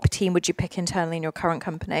what team would you pick internally in your current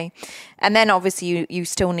company? And then obviously you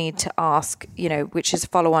still need to ask, which is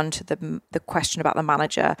follow on to the question about the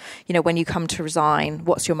manager. When you come to resign,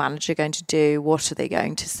 what's your manager going to do? What are they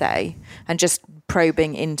going to say? And just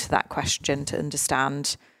probing into that question to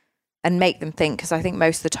understand and make them think, because I think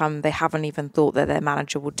most of the time they haven't even thought that their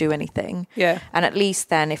manager will do anything. Yeah. And at least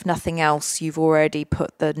then, if nothing else, you've already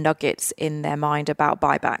put the nuggets in their mind about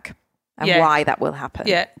buyback and why that will happen.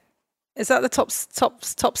 Yeah. Is that the top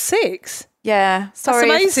 6? Yeah. Sorry,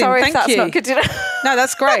 that's amazing. Sorry Thank if that's you. not good enough. No,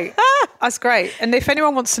 that's great. That's great. And if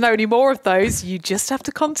anyone wants to know any more of those, you just have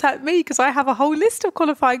to contact me because I have a whole list of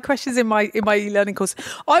qualifying questions in my e-learning course.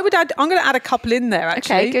 I'm going to add a couple in there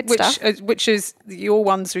actually. Okay, good stuff. Which is your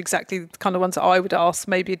ones are exactly the kind of ones that I would ask,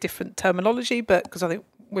 maybe a different terminology, but because I think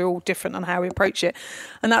we're all different on how we approach it.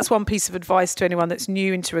 And that's one piece of advice to anyone that's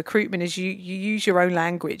new into recruitment is you use your own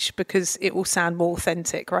language because it will sound more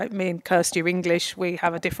authentic, right? Me and Kirsty are English. We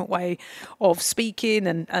have a different way of speaking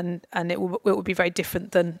and it will be very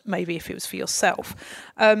different than maybe if it was for yourself.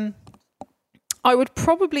 I would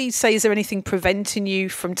probably say, is there anything preventing you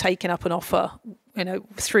from taking up an offer,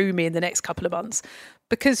 through me in the next couple of months?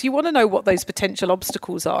 Because you want to know what those potential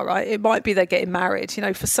obstacles are, right? It might be they're getting married.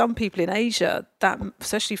 For some people in Asia, that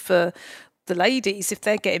especially for the ladies, if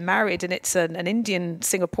they're getting married and it's an Indian,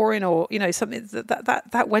 Singaporean, or something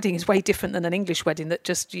that wedding is way different than an English wedding. That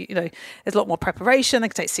just there's a lot more preparation. They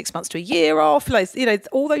can take 6 months to a year off.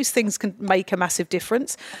 All those things can make a massive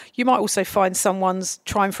difference. You might also find someone's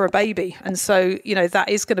trying for a baby, and so that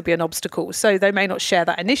is going to be an obstacle. So they may not share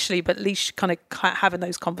that initially, but at least kind of having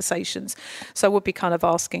those conversations. So I would be kind of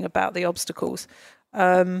asking about the obstacles.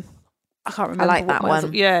 I can't remember. I like that one.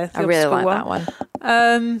 I really like that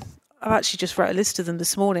one. I've actually just wrote a list of them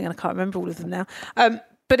this morning and I can't remember all of them now.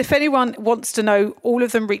 But if anyone wants to know all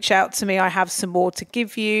of them, reach out to me. I have some more to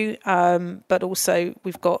give you. But also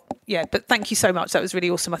we've got, but thank you so much. That was really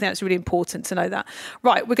awesome. I think it's really important to know that.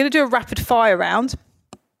 Right, we're going to do a rapid fire round.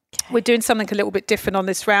 Okay. We're doing something a little bit different on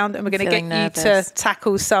this round and we're going to get nervous. You to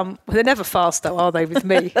tackle some, well, they're never fast though, are they, with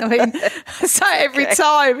me? I mean, it's like every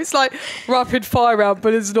time. It's like rapid fire round,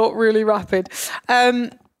 but it's not really rapid.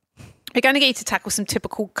 we're going to get you to tackle some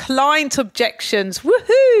typical client objections.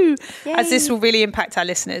 Woohoo! Yay. As this will really impact our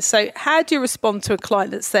listeners. So how do you respond to a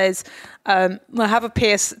client that says, I have a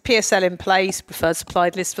PSL in place, preferred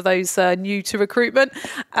supplied list for those new to recruitment,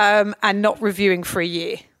 and not reviewing for a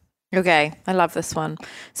year? Okay, I love this one.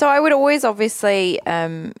 So I would always obviously,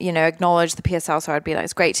 acknowledge the PSL. So I'd be like,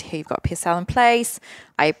 it's great to hear you've got a PSL in place.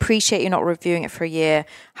 I appreciate you not reviewing it for a year.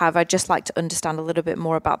 However, I'd just like to understand a little bit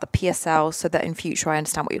more about the PSL so that in future I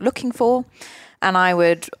understand what you're looking for. And I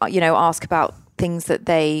would, ask about things that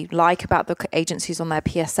they like about the agencies on their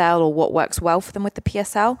PSL or what works well for them with the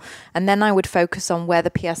PSL. And then I would focus on where the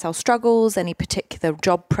PSL struggles, any particular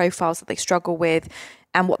job profiles that they struggle with,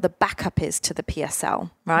 and what the backup is to the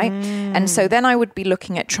PSL, right? And so then I would be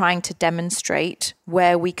looking at trying to demonstrate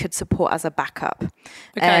where we could support as a backup.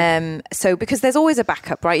 Okay. So because there's always a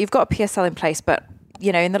backup, right? You've got a PSL in place, but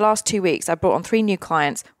in the last 2 weeks, I brought on 3 new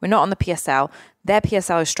clients. We're not on the PSL. Their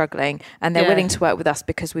PSL is struggling and they're willing to work with us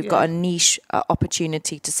because we've got a niche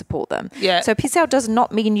opportunity to support them. Yeah. So PSL does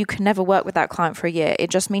not mean you can never work with that client for a year. It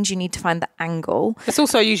just means you need to find the angle. It's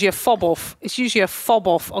also usually a fob off. It's usually a fob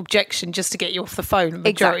off objection just to get you off the phone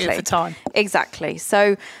majority of the time. Exactly.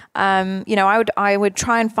 So, I would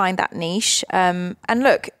try and find that niche. And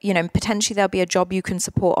look, potentially there'll be a job you can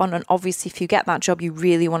support on. And obviously if you get that job, you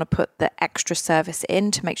really want to put the extra service in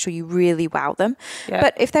to make sure you really wow them. Yeah.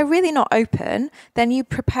 But if they're really not open, then you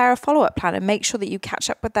prepare a follow-up plan and make sure that you catch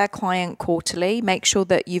up with their client quarterly. Make sure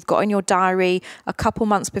that you've got in your diary a couple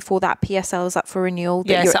months before that PSL is up for renewal.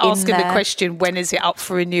 Yeah, so asking the question, when is it up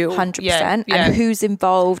for renewal? 100%. Yeah. And who's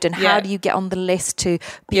involved and how do you get on the list to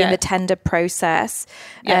be in the tender process?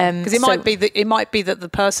 Because it might be that the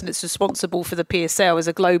person that's responsible for the PSL is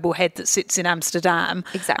a global head that sits in Amsterdam.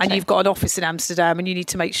 Exactly. And you've got an office in Amsterdam and you need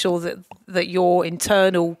to make sure that your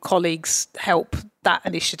internal colleagues help that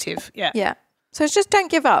initiative. Yeah. Yeah. So it's just don't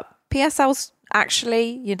give up. PSLs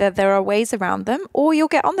actually, there are ways around them, or you'll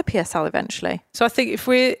get on the PSL eventually. So I think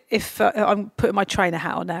if I'm putting my trainer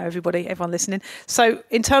hat on now, everyone listening. So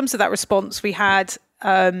in terms of that response, we had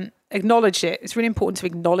acknowledged it. It's really important to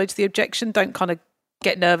acknowledge the objection. Don't kind of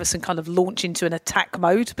get nervous and kind of launch into an attack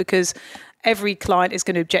mode, because every client is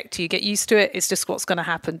going to object to you. Get used to it. It's just what's going to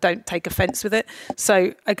happen. Don't take offense with it.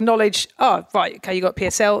 So acknowledge, oh, right, okay, you got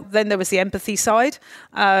PSL. Then there was the empathy side.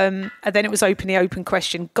 And then it was the open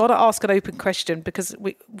question. Got to ask an open question, because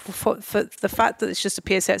for the fact that it's just a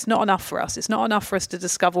PSL, it's not enough for us. It's not enough for us to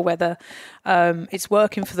discover whether it's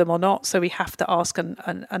working for them or not. So we have to ask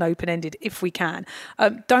an open-ended if we can.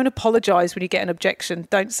 Don't apologise when you get an objection.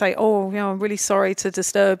 Don't say, oh, I'm really sorry to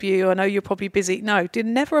disturb you. I know you're probably busy. No,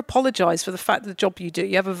 never apologise for the fact that the job you do.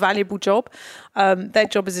 You have a valuable job. Their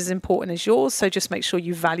job is as important as yours. So just make sure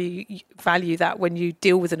you value that when you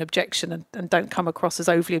deal with an objection, and don't come across as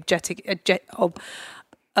overly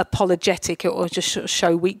apologetic or just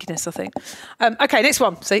show weakness, I think. Okay, next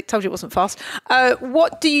one. See, told you it wasn't fast.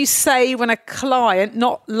 What do you say when a client,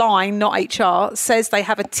 not line, not HR, says they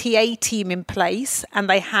have a TA team in place and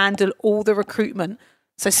they handle all the recruitment?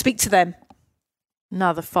 So speak to them.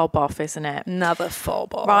 Another fob off, isn't it? Another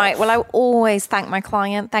fob off. Right. Well, I always thank my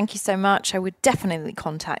client. Thank you so much. I would definitely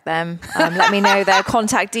contact them. Let me know their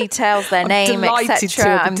contact details, their name,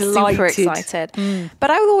 etc. I'm super excited. But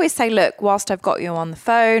I would always say, look, whilst I've got you on the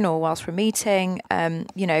phone or whilst we're meeting,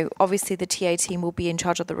 obviously the TA team will be in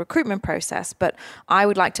charge of the recruitment process. But I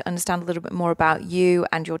would like to understand a little bit more about you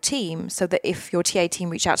and your team, so that if your TA team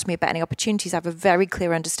reach out to me about any opportunities, I have a very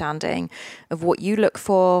clear understanding of what you look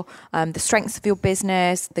for, the strengths of your business,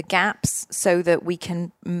 the gaps, so that we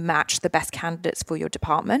can match the best candidates for your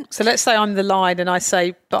department. So let's say I'm the line and I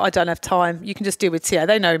say, but I don't have time. You can just deal with TA.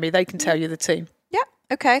 They know me. They can tell you the team. Yeah.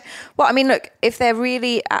 Okay. Well, I mean, look, if they're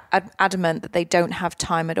really adamant that they don't have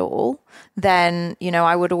time at all, then,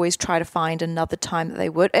 I would always try to find another time that they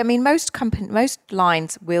would. I mean, most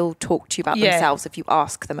lines will talk to you about themselves if you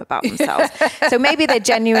ask them about themselves. So maybe they're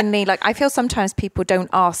genuinely I feel sometimes people don't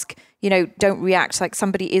ask, don't react, like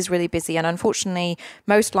somebody is really busy. And unfortunately,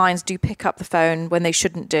 most lines do pick up the phone when they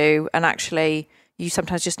shouldn't do. And actually, you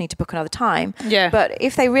sometimes just need to book another time. Yeah. But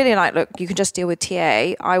if they really look, you can just deal with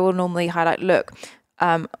TA, I will normally highlight, look,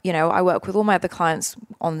 I work with all my other clients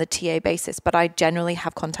on the TA basis, but I generally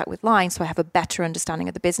have contact with line, so I have a better understanding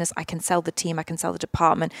of the business. I can sell the team, I can sell the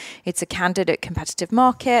department. It's a candidate competitive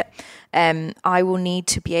market. I will need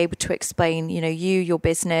to be able to explain, your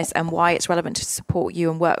business and why it's relevant to support you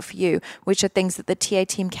and work for you, which are things that the TA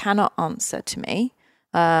team cannot answer to me.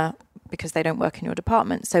 Because they don't work in your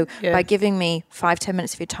department. So by giving me 5-10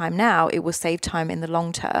 minutes of your time now, it will save time in the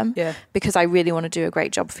long term because I really want to do a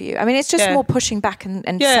great job for you. I mean, it's just more pushing back and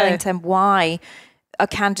selling to them why a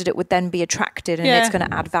candidate would then be attracted and it's going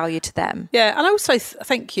to add value to them. Yeah, and I also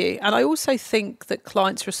thank you. And I also think that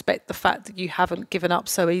clients respect the fact that you haven't given up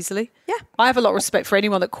so easily. Yeah. I have a lot of respect for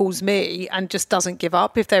anyone that calls me and just doesn't give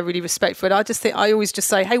up if they're really respectful. I always just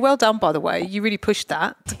say, hey, well done, by the way. You really pushed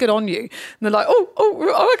that. It's good on you. And they're like,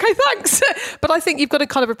 oh, okay, thanks. But I think you've got to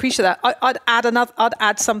kind of appreciate that. I'd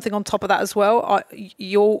add something on top of that as well. I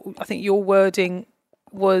think your wording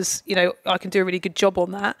was, I can do a really good job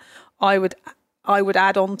on that. I would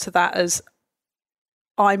add on to that as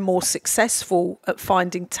I'm more successful at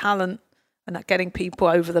finding talent and at getting people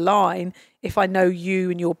over the line if I know you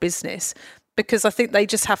and your business. Because I think they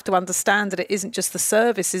just have to understand that it isn't just the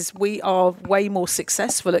services. We are way more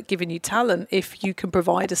successful at giving you talent if you can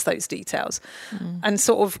provide us those details. And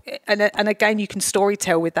sort of, and again, you can story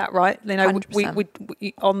tell with that, right? We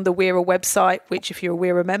on the Wera website, which if you're a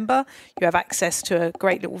Wera member, you have access to a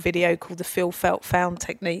great little video called the Feel, Felt, Found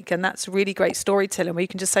technique. And that's really great storytelling where you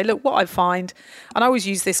can just say, look, what I find, and I always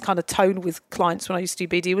use this kind of tone with clients when I used to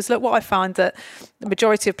do BD, was look, what I find that the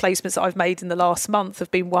majority of placements that I've made in the last month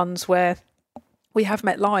have been ones where we have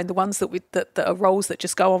met line, the ones that are roles that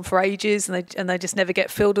just go on for ages and they just never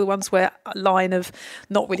get filled, are the ones where line have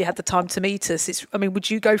not really had the time to meet us. Would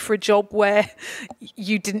you go for a job where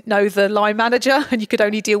you didn't know the line manager and you could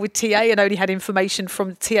only deal with TA and only had information from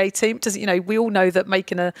the TA team? We all know that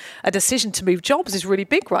making a decision to move jobs is really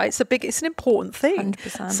big, right? It's an important thing.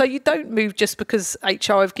 100%. So you don't move just because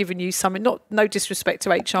HR have given you something, no disrespect to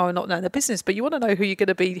HR and not knowing the business, but you want to know who's going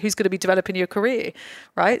to be developing your career,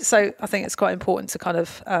 right? So I think it's quite important to kind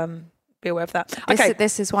of be aware of that. Okay.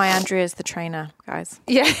 This is why Andrea is the trainer, guys.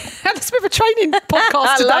 Yeah, it's a bit of a training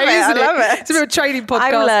podcast today, isn't it? I love it. It's a bit of a training podcast.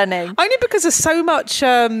 I'm learning. Only because there's so much,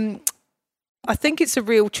 I think it's a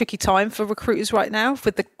real tricky time for recruiters right now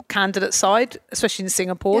with the candidate side, especially in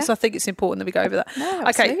Singapore. Yeah. So I think it's important that we go over that. No,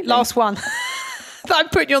 okay, last one. I'm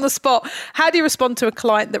putting you on the spot. How do you respond to a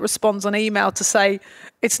client that responds on email to say,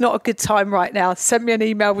 it's not a good time right now, send me an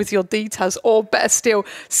email with your details, or better still,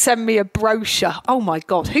 send me a brochure? Oh my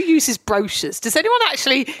God, who uses brochures? Does anyone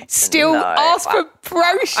actually still ask for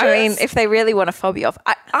brochures? I mean, if they really want to fob you off.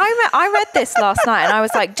 I read this last night and I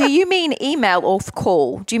was like, do you mean email or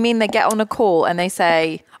call? Do you mean they get on a call and they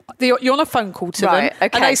say... You're on a phone call to them, okay,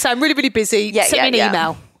 and they say, I'm really, really busy, send me an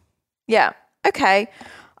email. Yeah, okay.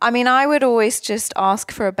 I mean, I would always just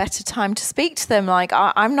ask for a better time to speak to them. Like,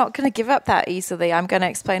 I'm not going to give up that easily. I'm going to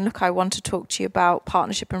explain, look, I want to talk to you about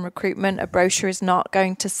partnership and recruitment. A brochure is not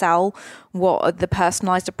going to sell what the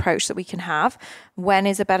personalized approach that we can have. When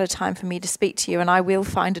is a better time for me to speak to you? And I will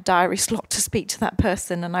find a diary slot to speak to that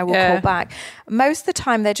person and I will call back. Most of the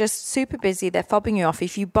time, they're just super busy. They're fobbing you off.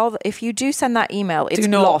 If you do send that email, it's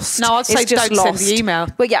lost. No, I'd say don't send the email.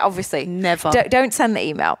 Well, yeah, obviously. Never. Don't send the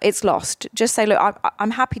email. It's lost. Just say, look,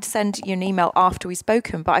 I'm happy to send you an email after we've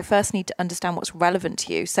spoken, but I first need to understand what's relevant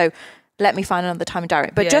to you. So let me find another time in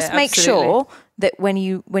diary. But just make sure that when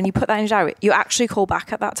you put that in your diary, you actually call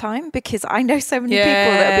back at that time, because I know so many people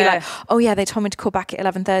that will be like, oh yeah, they told me to call back at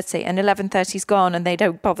 11:30 and 11:30's gone and they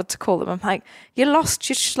don't bother to call them. I'm like, you lost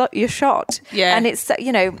your shot. Yeah. And it's,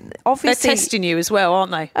 obviously... They're testing you as well,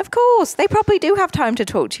 aren't they? Of course. They probably do have time to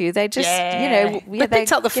talk to you. They just, they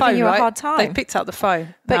picked up the phone, you right? a hard time. They picked up the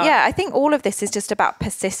phone. But I think all of this is just about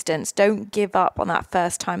persistence. Don't give up on that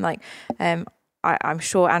first time. Like, I'm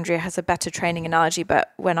sure Andrea has a better training analogy,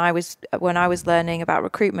 but when I was learning about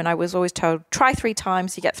recruitment, I was always told, try 3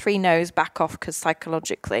 times, you get 3 no's, back off, because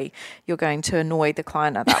psychologically you're going to annoy the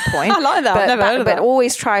client at that point. I like that. I've never heard of that. But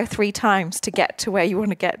always try 3 times to get to where you want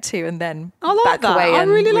to get to, and then back that. away. I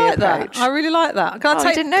really like that. I really like that. Can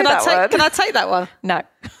I take that one? No.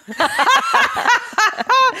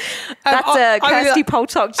 That's a Kirsty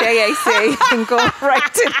Poltock JAC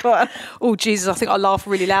incorporated one. Oh Jesus! I think I laugh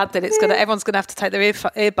really loud. Then everyone's gonna have to take their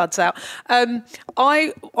earbuds out.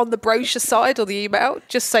 I, on the brochure side or the email,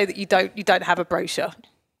 just say that you don't have a brochure.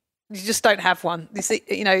 You just don't have one.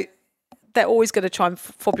 They're always going to try and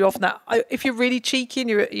fob you off now. If you're really cheeky and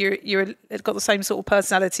you're got the same sort of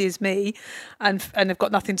personality as me, and have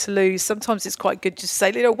got nothing to lose, sometimes it's quite good just to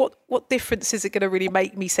say, what difference is it going to really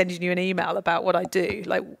make me sending you an email about what I do?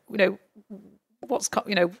 Like,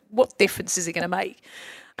 what difference is it going to make?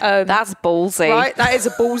 That's ballsy, right? That is a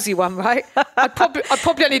ballsy one, right? I'd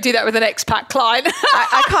probably only do that with an expat client.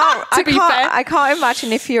 I can't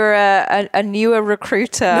imagine if you're a newer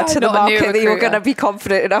recruiter to the market that you're going to be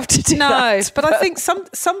confident enough to do that. No, but I think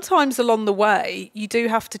sometimes along the way you do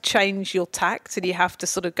have to change your tact and you have to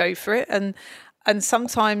sort of go for it, and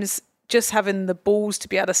sometimes just having the balls to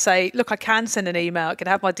be able to say, look, I can send an email, I can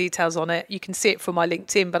have my details on it, you can see it from my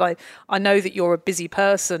LinkedIn, but I know that you're a busy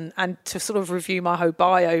person, and to sort of review my whole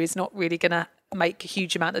bio is not really going to make a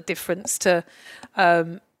huge amount of difference to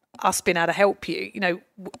us being able to help you. You know,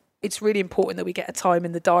 it's really important that we get a time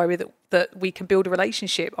in the diary that we can build a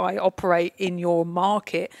relationship. I operate in your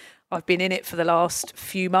market. I've been in it for the last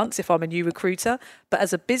few months if I'm a new recruiter, but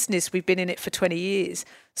as a business, we've been in it for 20 years.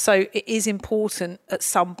 So it is important at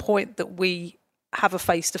some point that we have a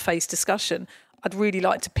face-to-face discussion. I'd really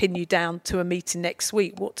like to pin you down to a meeting next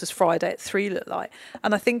week. What does Friday at 3 look like?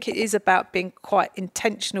 And I think it is about being quite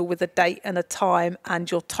intentional with a date and a time and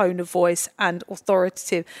your tone of voice and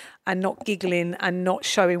authoritative and not giggling and not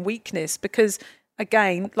showing weakness. Because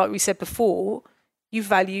again, like we said before, you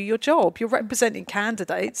value your job. You're representing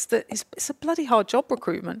candidates. It's a bloody hard job,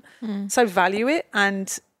 recruitment. So value it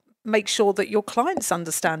and make sure that your clients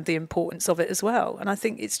understand the importance of it as well. And I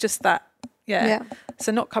think it's just that, yeah.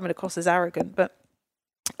 So not coming across as arrogant, but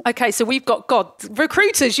okay. So we've got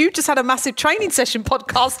recruiters. You just had a massive training session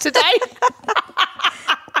podcast today.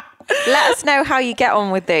 Let us know how you get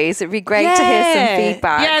on with these. It'd be great to hear some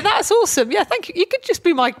feedback. Yeah, that's awesome. Yeah, thank you. You could just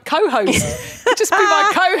be my co-host. You just be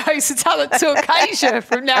my co-host of Talent Talk Asia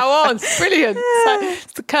from now on. Brilliant. So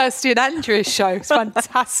it's the Kirsty and Andrea show. It's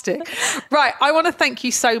fantastic. Right, I want to thank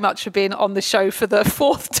you so much for being on the show for the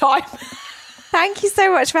 4th time. Thank you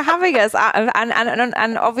so much for having us,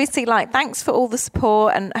 and obviously, like, thanks for all the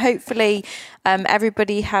support, and hopefully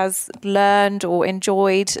everybody has learned or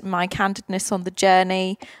enjoyed my candidness on the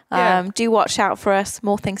journey. Do watch out for us.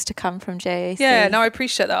 More things to come from JAC. Yeah, no, I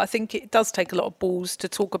appreciate that. I think it does take a lot of balls to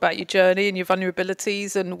talk about your journey and your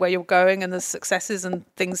vulnerabilities and where you're going and the successes and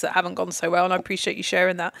things that haven't gone so well. And I appreciate you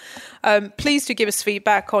sharing that. Please do give us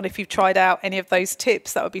feedback on if you've tried out any of those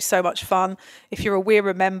tips. That would be so much fun. If you're a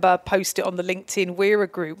Weira member, post it on the LinkedIn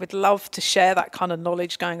Weira group. We'd love to share that kind of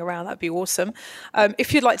knowledge going around. That'd be awesome.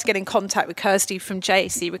 If you'd like to get in contact with Kirsty from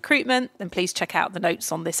JAC Recruitment, then please check out the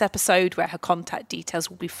notes on this episode where her contact details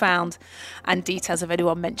will be found and details of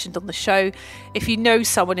anyone mentioned on the show. If you know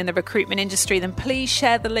someone in the recruitment industry, then please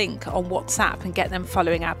share the link on WhatsApp and get them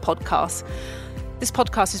following our podcast. This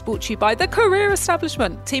podcast is brought to you by The Career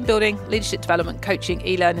Establishment, team building, leadership development, coaching,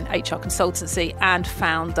 e-learning, HR consultancy, and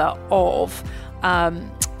founder of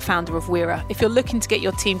Weira. If you're looking to get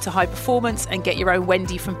your team to high performance and get your own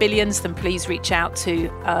Wendy from Billions, then please reach out to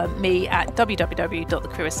me at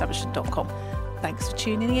www.thecareerestablishment.com. Thanks for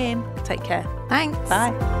tuning in. Take care. Thanks.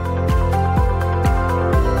 Bye.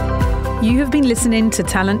 You have been listening to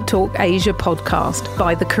Talent Talk Asia podcast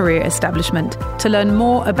by The Career Establishment. To learn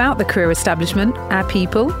more about The Career Establishment, our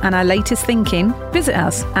people, and our latest thinking, visit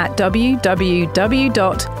us at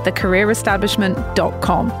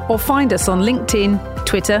www.thecareerestablishment.com or find us on LinkedIn,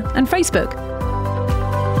 Twitter, and Facebook.